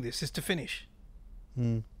of doing this is to finish.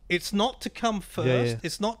 It's not to come first.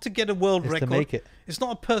 It's not to get a world record. To make it. It's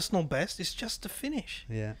not a personal best. It's just to finish.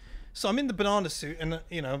 Yeah. So I'm in the banana suit, and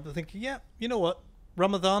I'm thinking, you know what,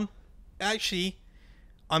 Ramadan. Actually,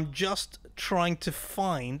 I'm just trying to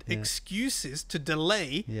find excuses to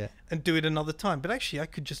delay and do it another time. But actually, I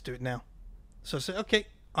could just do it now. So I said, okay,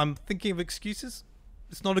 I'm thinking of excuses.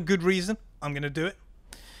 It's not a good reason. I'm going to do it.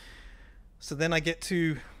 So then I get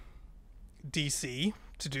to DC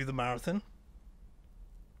to do the marathon.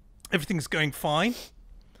 Everything's going fine.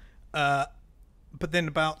 But then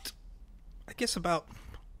about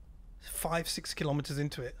 5-6 kilometers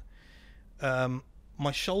into it,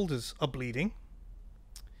 my shoulders are bleeding.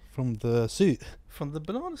 From the suit? From the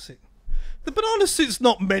banana suit. The banana suit's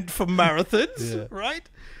not meant for marathons, right?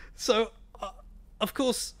 So, of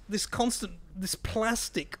course, this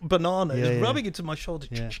plastic banana is rubbing into my shoulder.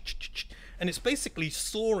 And it's basically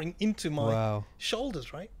soaring into my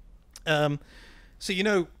shoulders, right? So,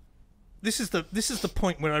 this is the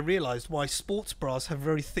point where I realized why sports bras have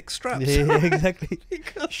very thick straps. Yeah, exactly.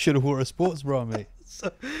 Should have wore a sports bra, mate.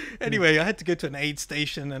 So, anyway, I had to go to an aid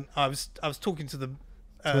station, and I was talking to the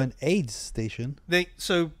to an AIDS station.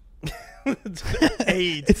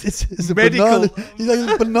 AIDS. It's a medical.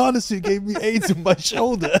 A banana suit gave me AIDS in my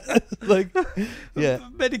shoulder.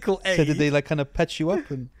 Medical aid. So did they kind of patch you up?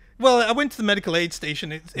 Well, I went to the medical aid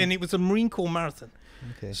station, and it was a Marine Corps marathon.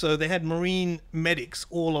 Okay. So they had Marine medics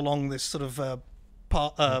all along this sort of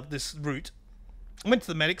this route, I went to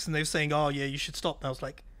the medics and they were saying, oh yeah, you should stop. And I was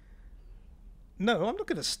like, no, I'm not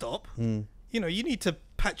going to stop. You know, you need to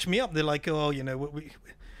patch me up. They're like, oh, you know,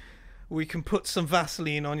 we can put some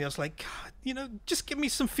Vaseline on you. I was like, God, you know, just give me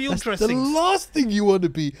some field dressings. The last thing you want to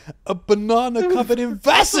be, a banana covered in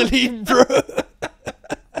Vaseline, bro.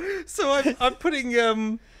 So I'm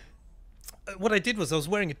putting, what I did was I was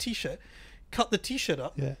wearing a t-shirt, cut the t-shirt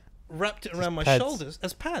up, wrapped it around my shoulders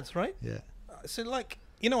as pads, right? Yeah. So like,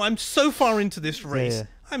 you know, I'm so far into this race.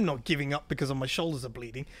 I'm not giving up because my shoulders are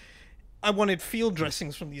bleeding. I wanted field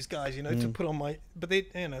dressings from these guys, you know, to put on my, but they,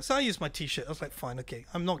 you know, so I used my t-shirt. I was like, fine, okay,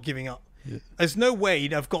 I'm not giving up. There's no way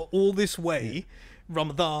I've got all this way,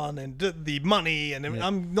 Ramadan and the money, and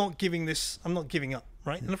I'm not giving up,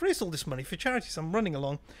 right? And I've raised all this money for charities. I'm running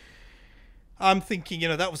along. I'm thinking, you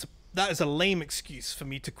know, that is a lame excuse for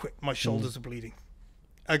me to quit. My shoulders are bleeding.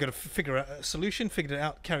 I got to figure out a solution, figured it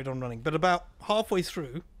out, carried on running. But about halfway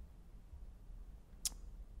through,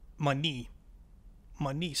 my knee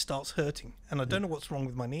starts hurting, and I don't know what's wrong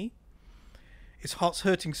with my knee. It starts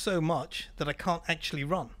hurting so much that I can't actually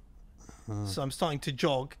run. So I'm starting to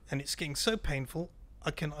jog, and it's getting so painful.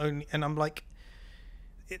 And I'm like,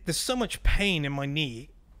 there's so much pain in my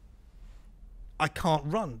knee, I can't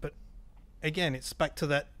run. But again, it's back to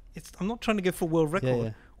that. I'm not trying to go for world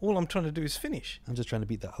record. All I'm trying to do is finish. I'm just trying to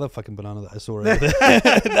beat that other fucking banana that I saw over there.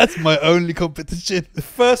 That's my only competition. The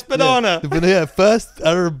first banana. First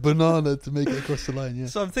Arab banana to make it across the line. Yeah.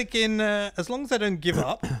 So I'm thinking, as long as I don't give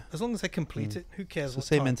up, as long as I complete it, who cares? It's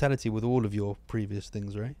the same mentality with all of your previous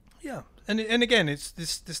things, right? Yeah, and again, it's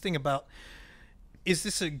this thing about, is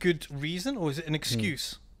this a good reason or is it an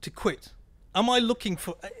excuse to quit? Am I looking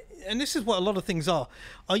for? And this is what a lot of things are.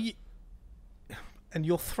 Are you? And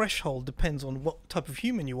your threshold depends on what type of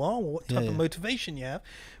human you are or what type of motivation you have.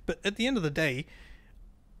 But at the end of the day,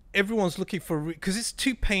 everyone's looking for, because it's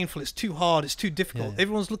too painful, it's too hard, it's too difficult.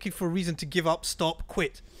 Everyone's looking for a reason to give up, stop,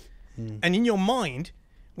 quit. And in your mind,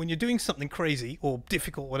 when you're doing something crazy or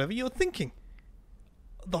difficult, whatever, you're thinking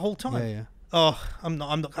the whole time, oh, I'm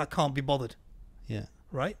not, I can't be bothered. Yeah.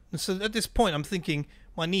 Right? And so at this point, I'm thinking,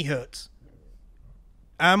 my knee hurts.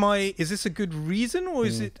 Is this a good reason, or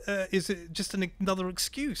is it just another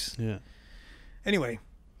excuse? Yeah. Anyway,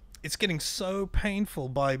 it's getting so painful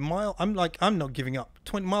by mile. I'm not giving up.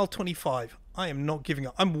 Mile 25. I am not giving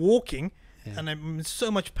up. I'm walking, and I'm in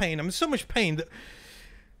so much pain. I'm in so much pain that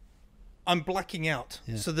I'm blacking out.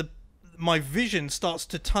 Yeah. So my vision starts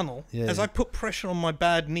to tunnel. As I put pressure on my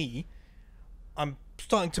bad knee, I'm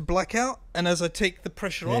starting to black out, and as I take the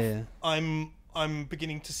pressure off, I'm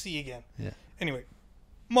beginning to see again. Yeah. Anyway.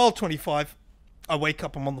 Mile 25, I wake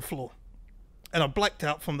up, I'm on the floor, and I blacked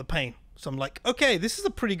out from the pain. So I'm like, okay, this is a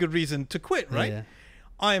pretty good reason to quit, right? Yeah.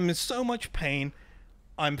 I am in so much pain,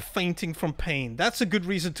 I'm fainting from pain. That's a good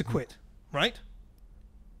reason to quit, right?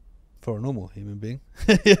 For a normal human being.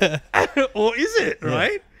 Yeah. Or is it,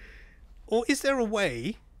 right? Or is there a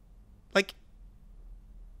way, like,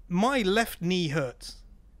 my left knee hurts,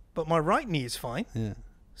 but my right knee is fine. Yeah.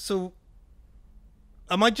 So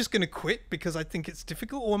am I just going to quit because I think it's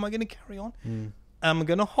difficult, or am I going to carry on? I'm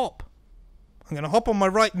going to hop. I'm going to hop on my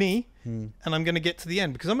right knee, and I'm going to get to the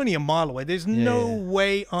end because I'm only a mile away. There's no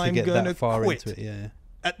way I'm going to quit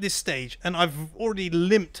at this stage. And I've already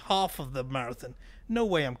limped half of the marathon. No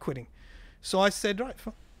way I'm quitting. So I said, right,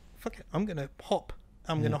 fuck it. I'm going to hop.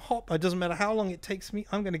 I'm going to hop. It doesn't matter how long it takes me.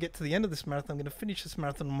 I'm going to get to the end of this marathon. I'm going to finish this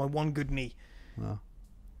marathon on my one good knee. Wow.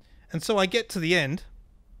 And so I get to the end.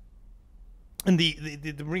 And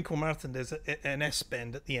the Marine Corps Marathon, there's an S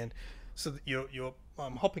bend at the end, so that you're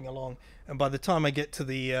hopping along, and by the time I get to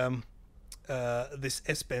the this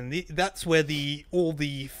S bend, that's where all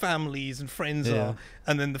the families and friends are,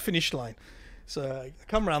 and then the finish line. So I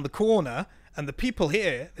come around the corner, and the people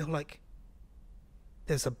here, they're like,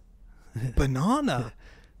 "There's a banana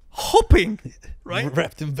hopping, right,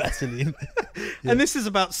 wrapped in Vaseline." And this is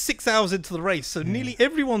about 6 hours into the race, so nearly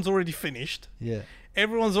everyone's already finished. Yeah.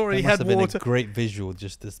 Everyone's already had water. Been a great visual,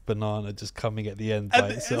 just this banana just coming at the end by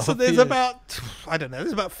itself. So there's about, I don't know,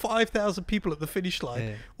 there's about 5,000 people at the finish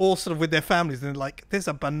line, all sort of with their families, and they're like, there's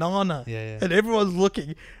a banana. And everyone's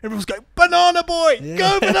looking, everyone's going, banana boy,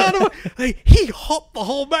 go banana boy. He hopped the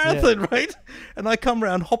whole marathon, right? And I come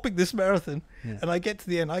around hopping this marathon, and I get to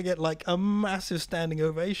the end, I get like a massive standing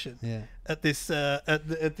ovation at this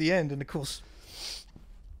at the end. And of course,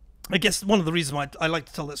 I guess one of the reasons why I like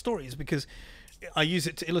to tell that story is because I use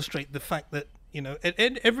it to illustrate the fact that, you know, at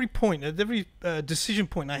every point, at every decision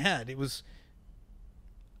point I had, it was,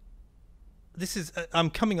 I'm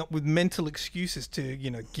coming up with mental excuses to, you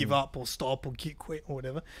know, give up or stop or quit or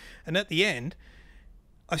whatever. And at the end,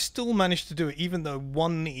 I still managed to do it, even though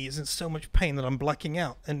one knee is in so much pain that I'm blacking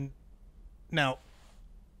out. And now,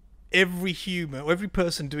 every human, or every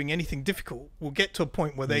person doing anything difficult will get to a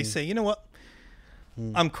point where they say, you know what,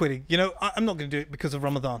 I'm quitting. You know, I'm not going to do it because of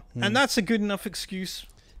Ramadan. And that's a good enough excuse.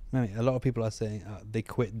 Mate, a lot of people are saying they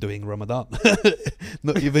quit doing Ramadan.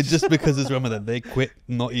 Not even just because it's Ramadan. They quit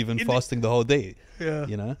not even fasting the whole day. Yeah.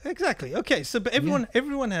 You know? Exactly. Okay, so but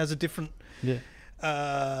everyone has a different... Yeah.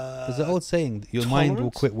 There's an old saying, your mind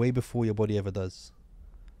will quit way before your body ever does.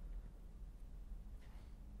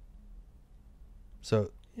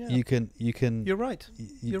 So you can... You're right.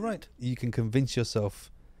 You're right. You can convince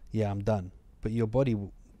yourself, yeah, I'm done. But your body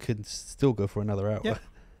could still go for another hour.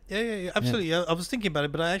 Yeah, absolutely. Yeah. I was thinking about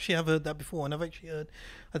it, but I actually have heard that before, and I've actually heard,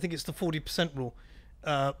 I think it's the 40% rule.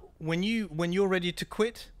 When you're ready to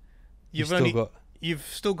quit, you've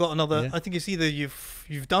still got another. I think it's either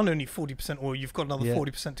you've done only 40% or you've got another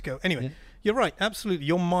 40% to go. Anyway, you're right. Absolutely,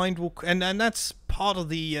 your mind will, and that's part of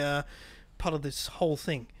the part of this whole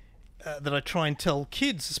thing that I try and tell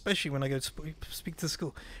kids, especially when I go to speak to the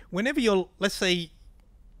school. Whenever you're, let's say,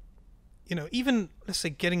 even let's say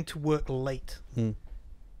getting to work late.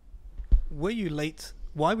 Were you late?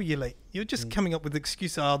 Why were you late? You're just coming up with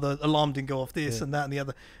excuses. The alarm didn't go off, this and that and the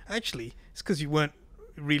other. Actually, it's because you weren't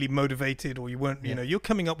really motivated, or you weren't, you're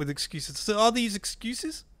coming up with excuses. So are these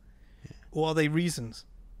excuses or are they reasons?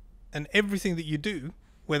 And everything that you do,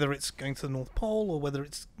 whether it's going to the North Pole or whether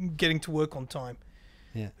it's getting to work on time,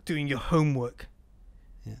 doing your homework,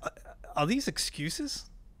 are these excuses?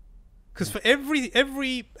 Because for every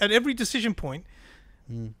decision point,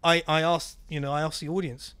 I asked the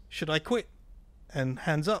audience, should I quit? And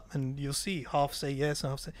hands up, and you'll see half say yes,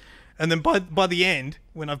 half say, and then by the end,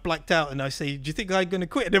 when I've blacked out and I say, do you think I'm going to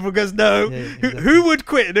quit? And everyone goes, no. Exactly. Who would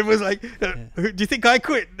quit? And everyone's like, do you think I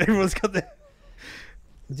quit? And everyone's got that.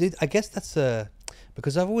 Dude, I guess that's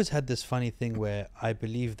because I've always had this funny thing where I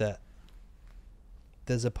believe that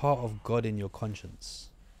there's a part of God in your conscience.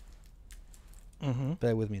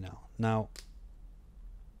 Bear with me now. Now,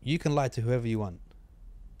 you can lie to whoever you want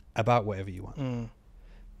about whatever you want.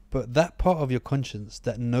 But that part of your conscience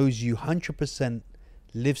that knows you 100%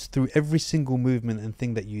 lives through every single movement and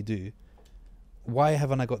thing that you do. Why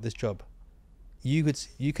haven't I got this job? You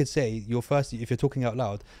could say your first, if you're talking out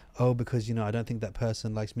loud, because I don't think that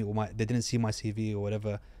person likes me, or they didn't see my CV or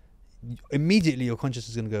whatever. Immediately your conscience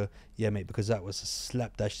is gonna go, yeah, mate, because that was a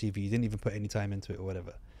slapdash CV. You didn't even put any time into it or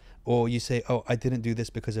whatever. Or you say, I didn't do this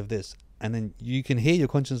because of this, and then you can hear your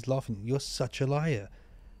conscience laughing. You're such a liar.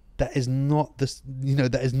 That is not this.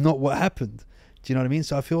 That is not what happened. Do you know what I mean?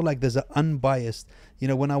 So I feel like there's an unbiased.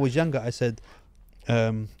 When I was younger, I said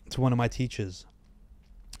to one of my teachers,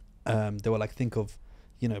 they were like, think of,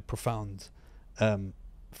 profound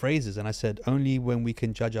phrases, and I said, only when we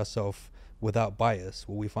can judge ourselves without bias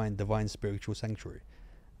will we find divine spiritual sanctuary.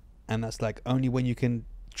 And that's like only when you can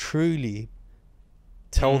truly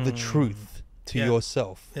tell the truth to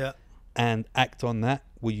yourself and act on that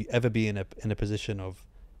will you ever be in a position of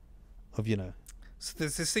So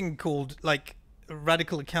there's this thing called like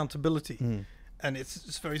radical accountability, and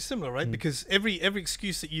it's very similar, right? Because every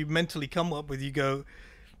excuse that you mentally come up with, you go,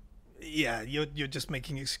 you're just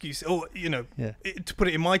making excuses. Or to put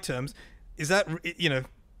it in my terms, is that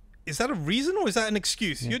a reason or is that an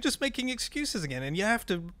excuse? You're just making excuses again, and you have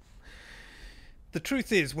to. The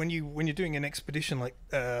truth is, when you're doing an expedition like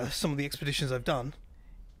some of the expeditions I've done,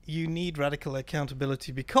 you need radical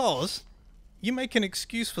accountability, because you make an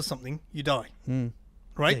excuse for something, you die.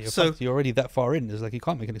 Right? Yeah, so you're already that far in. It's like you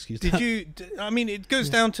can't make an excuse. I mean, it goes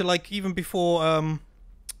down to like even before.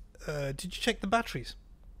 Did you check the batteries?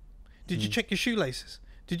 Did you check your shoelaces?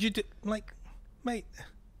 Did you mate?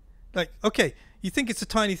 Like, okay, you think it's a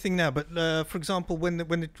tiny thing now, but for example, when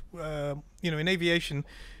in aviation,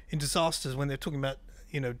 in disasters, when they're talking about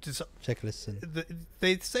checklists,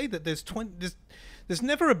 they say that there's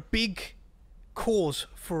never a big cause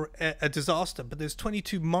for a disaster, but there's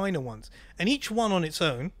 22 minor ones, and each one on its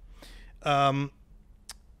own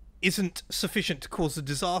isn't sufficient to cause a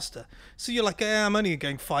disaster. So you're like, I'm only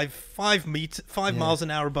going 5 miles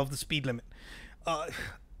an hour above the speed limit.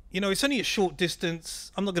 It's only a short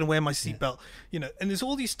distance. I'm not going to wear my seatbelt. And there's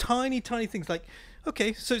all these tiny things like,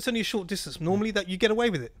 okay, so it's only a short distance. Normally that you get away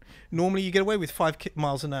with it. Normally you get away with 5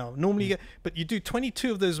 miles an hour. Normally but you do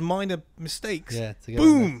 22 of those minor mistakes.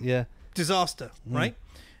 Boom. Disaster, right?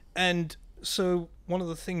 And so one of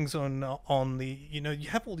the things on the you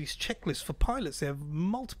have all these checklists for pilots. They have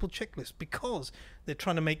multiple checklists because they're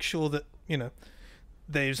trying to make sure that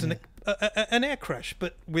there's an air crash.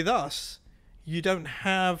 But with us, you don't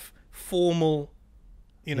have formal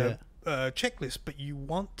checklists, but you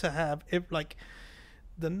want to have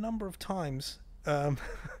the number of times.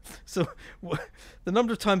 So the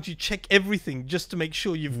number of times you check everything just to make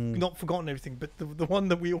sure you've not forgotten everything. But the one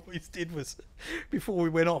that we always did was before we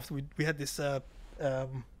went off, we had this.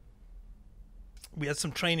 We had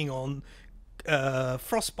some training on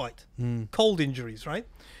frostbite, cold injuries, right?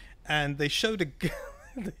 And they showed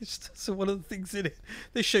so one of the things in it,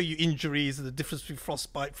 they show you injuries and the difference between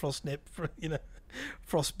frostbite, frostnip,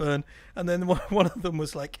 frostburn. And then one of them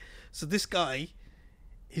was like, so this guy,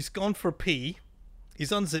 he's gone for a pee,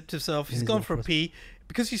 he's unzipped himself, he's gone for a pee.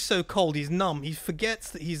 Because he's so cold, he's numb, he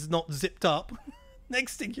forgets that he's not zipped up.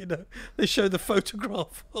 Next thing you know, they show the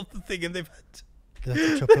photograph of the thing and they've had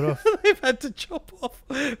to chop it off. They've had to chop off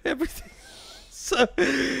everything. So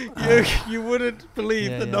you wouldn't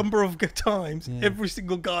believe the number of times every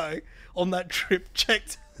single guy on that trip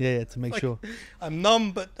checked. Yeah, to make sure. I'm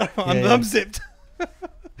numb, but I'm unzipped.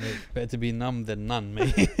 Better to be numb than none,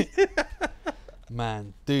 mate.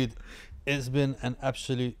 Man, dude, it's been an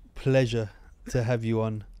absolute pleasure to have you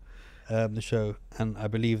on the show, and I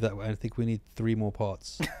believe that I think we need 3 more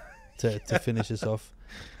parts to finish this off.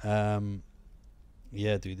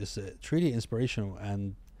 Yeah, dude, it's truly inspirational,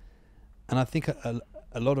 and I think a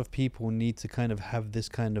lot of people need to kind of have this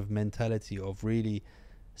kind of mentality of really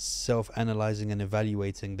self-analyzing and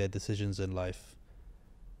evaluating their decisions in life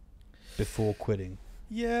before quitting.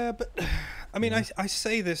 Yeah, but I mean, I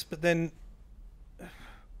say this, but then,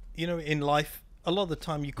 you know, in life, a lot of the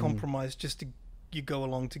time you compromise just to you go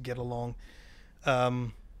along to get along. But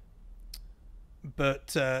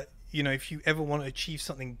you know, if you ever want to achieve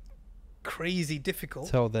something crazy difficult,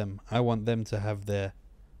 tell them. I want them to have their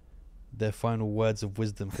final words of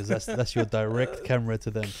wisdom, because that's your direct camera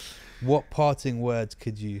to them. What parting words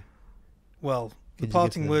could you? Well, the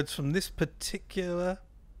parting words from this particular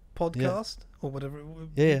podcast or whatever,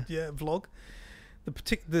 vlog.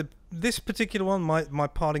 This particular one, my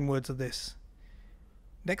parting words are this: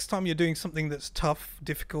 next time you're doing something that's tough,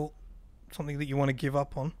 difficult, something that you want to give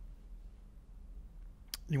up on,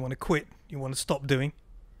 you want to quit, you want to stop doing,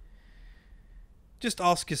 just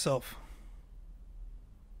ask yourself,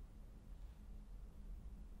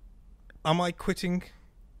 am I quitting?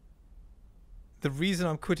 The reason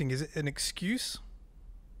I'm quitting, is it an excuse?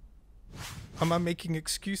 Am I making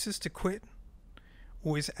excuses to quit?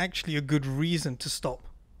 Or is it actually a good reason to stop?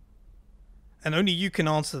 And only you can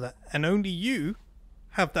answer that. And only you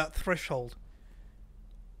have that threshold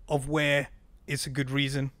of where it's a good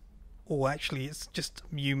reason, or actually it's just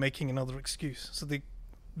you making another excuse. So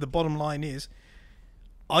the bottom line is,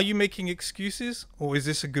 are you making excuses, or is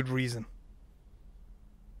this a good reason?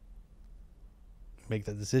 Make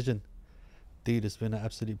that decision. Dude, it's been an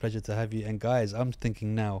absolute pleasure to have you. And guys, I'm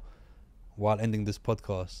thinking now, while ending this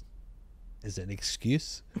podcast, is it an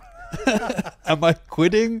excuse? Am I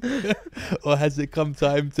quitting? Or has it come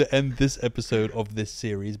time to end this episode of this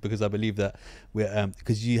series? Because I believe that we're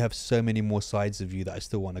because you have so many more sides of you that I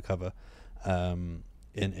still want to cover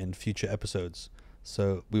in future episodes.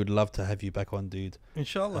 So we would love to have you back on, dude.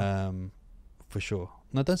 Inshallah. For sure.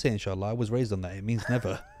 No, don't say inshallah. I was raised on that. It means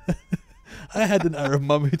never. I had an Arab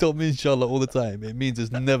mum who told me inshallah all the time. It means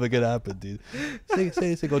it's never gonna happen, dude.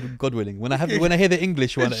 Say God willing. When I hear the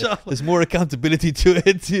English one, there's more accountability to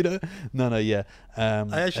it, you know. No, yeah.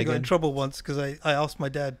 I actually got in trouble once because I asked my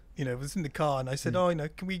dad, you know, it was in the car, and I said,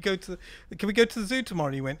 can we go to the zoo tomorrow?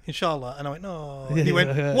 And he went, inshallah. And I went, no. And he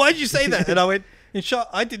went, why did you say that? And I went, inshallah.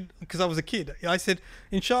 I did, because I was a kid. I said,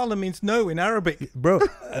 inshallah means no in Arabic. Bro,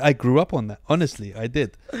 I grew up on that. Honestly, I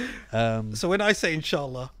did. So when I say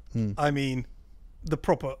inshallah, I mean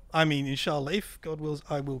inshallah, if God wills,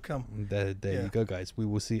 I will come. There you go, guys. We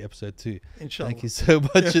will see episode 2. Inshallah. Thank you so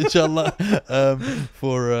much, inshallah,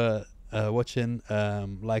 for watching.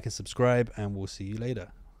 Like and subscribe, and we'll see you later.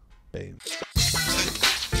 Bye.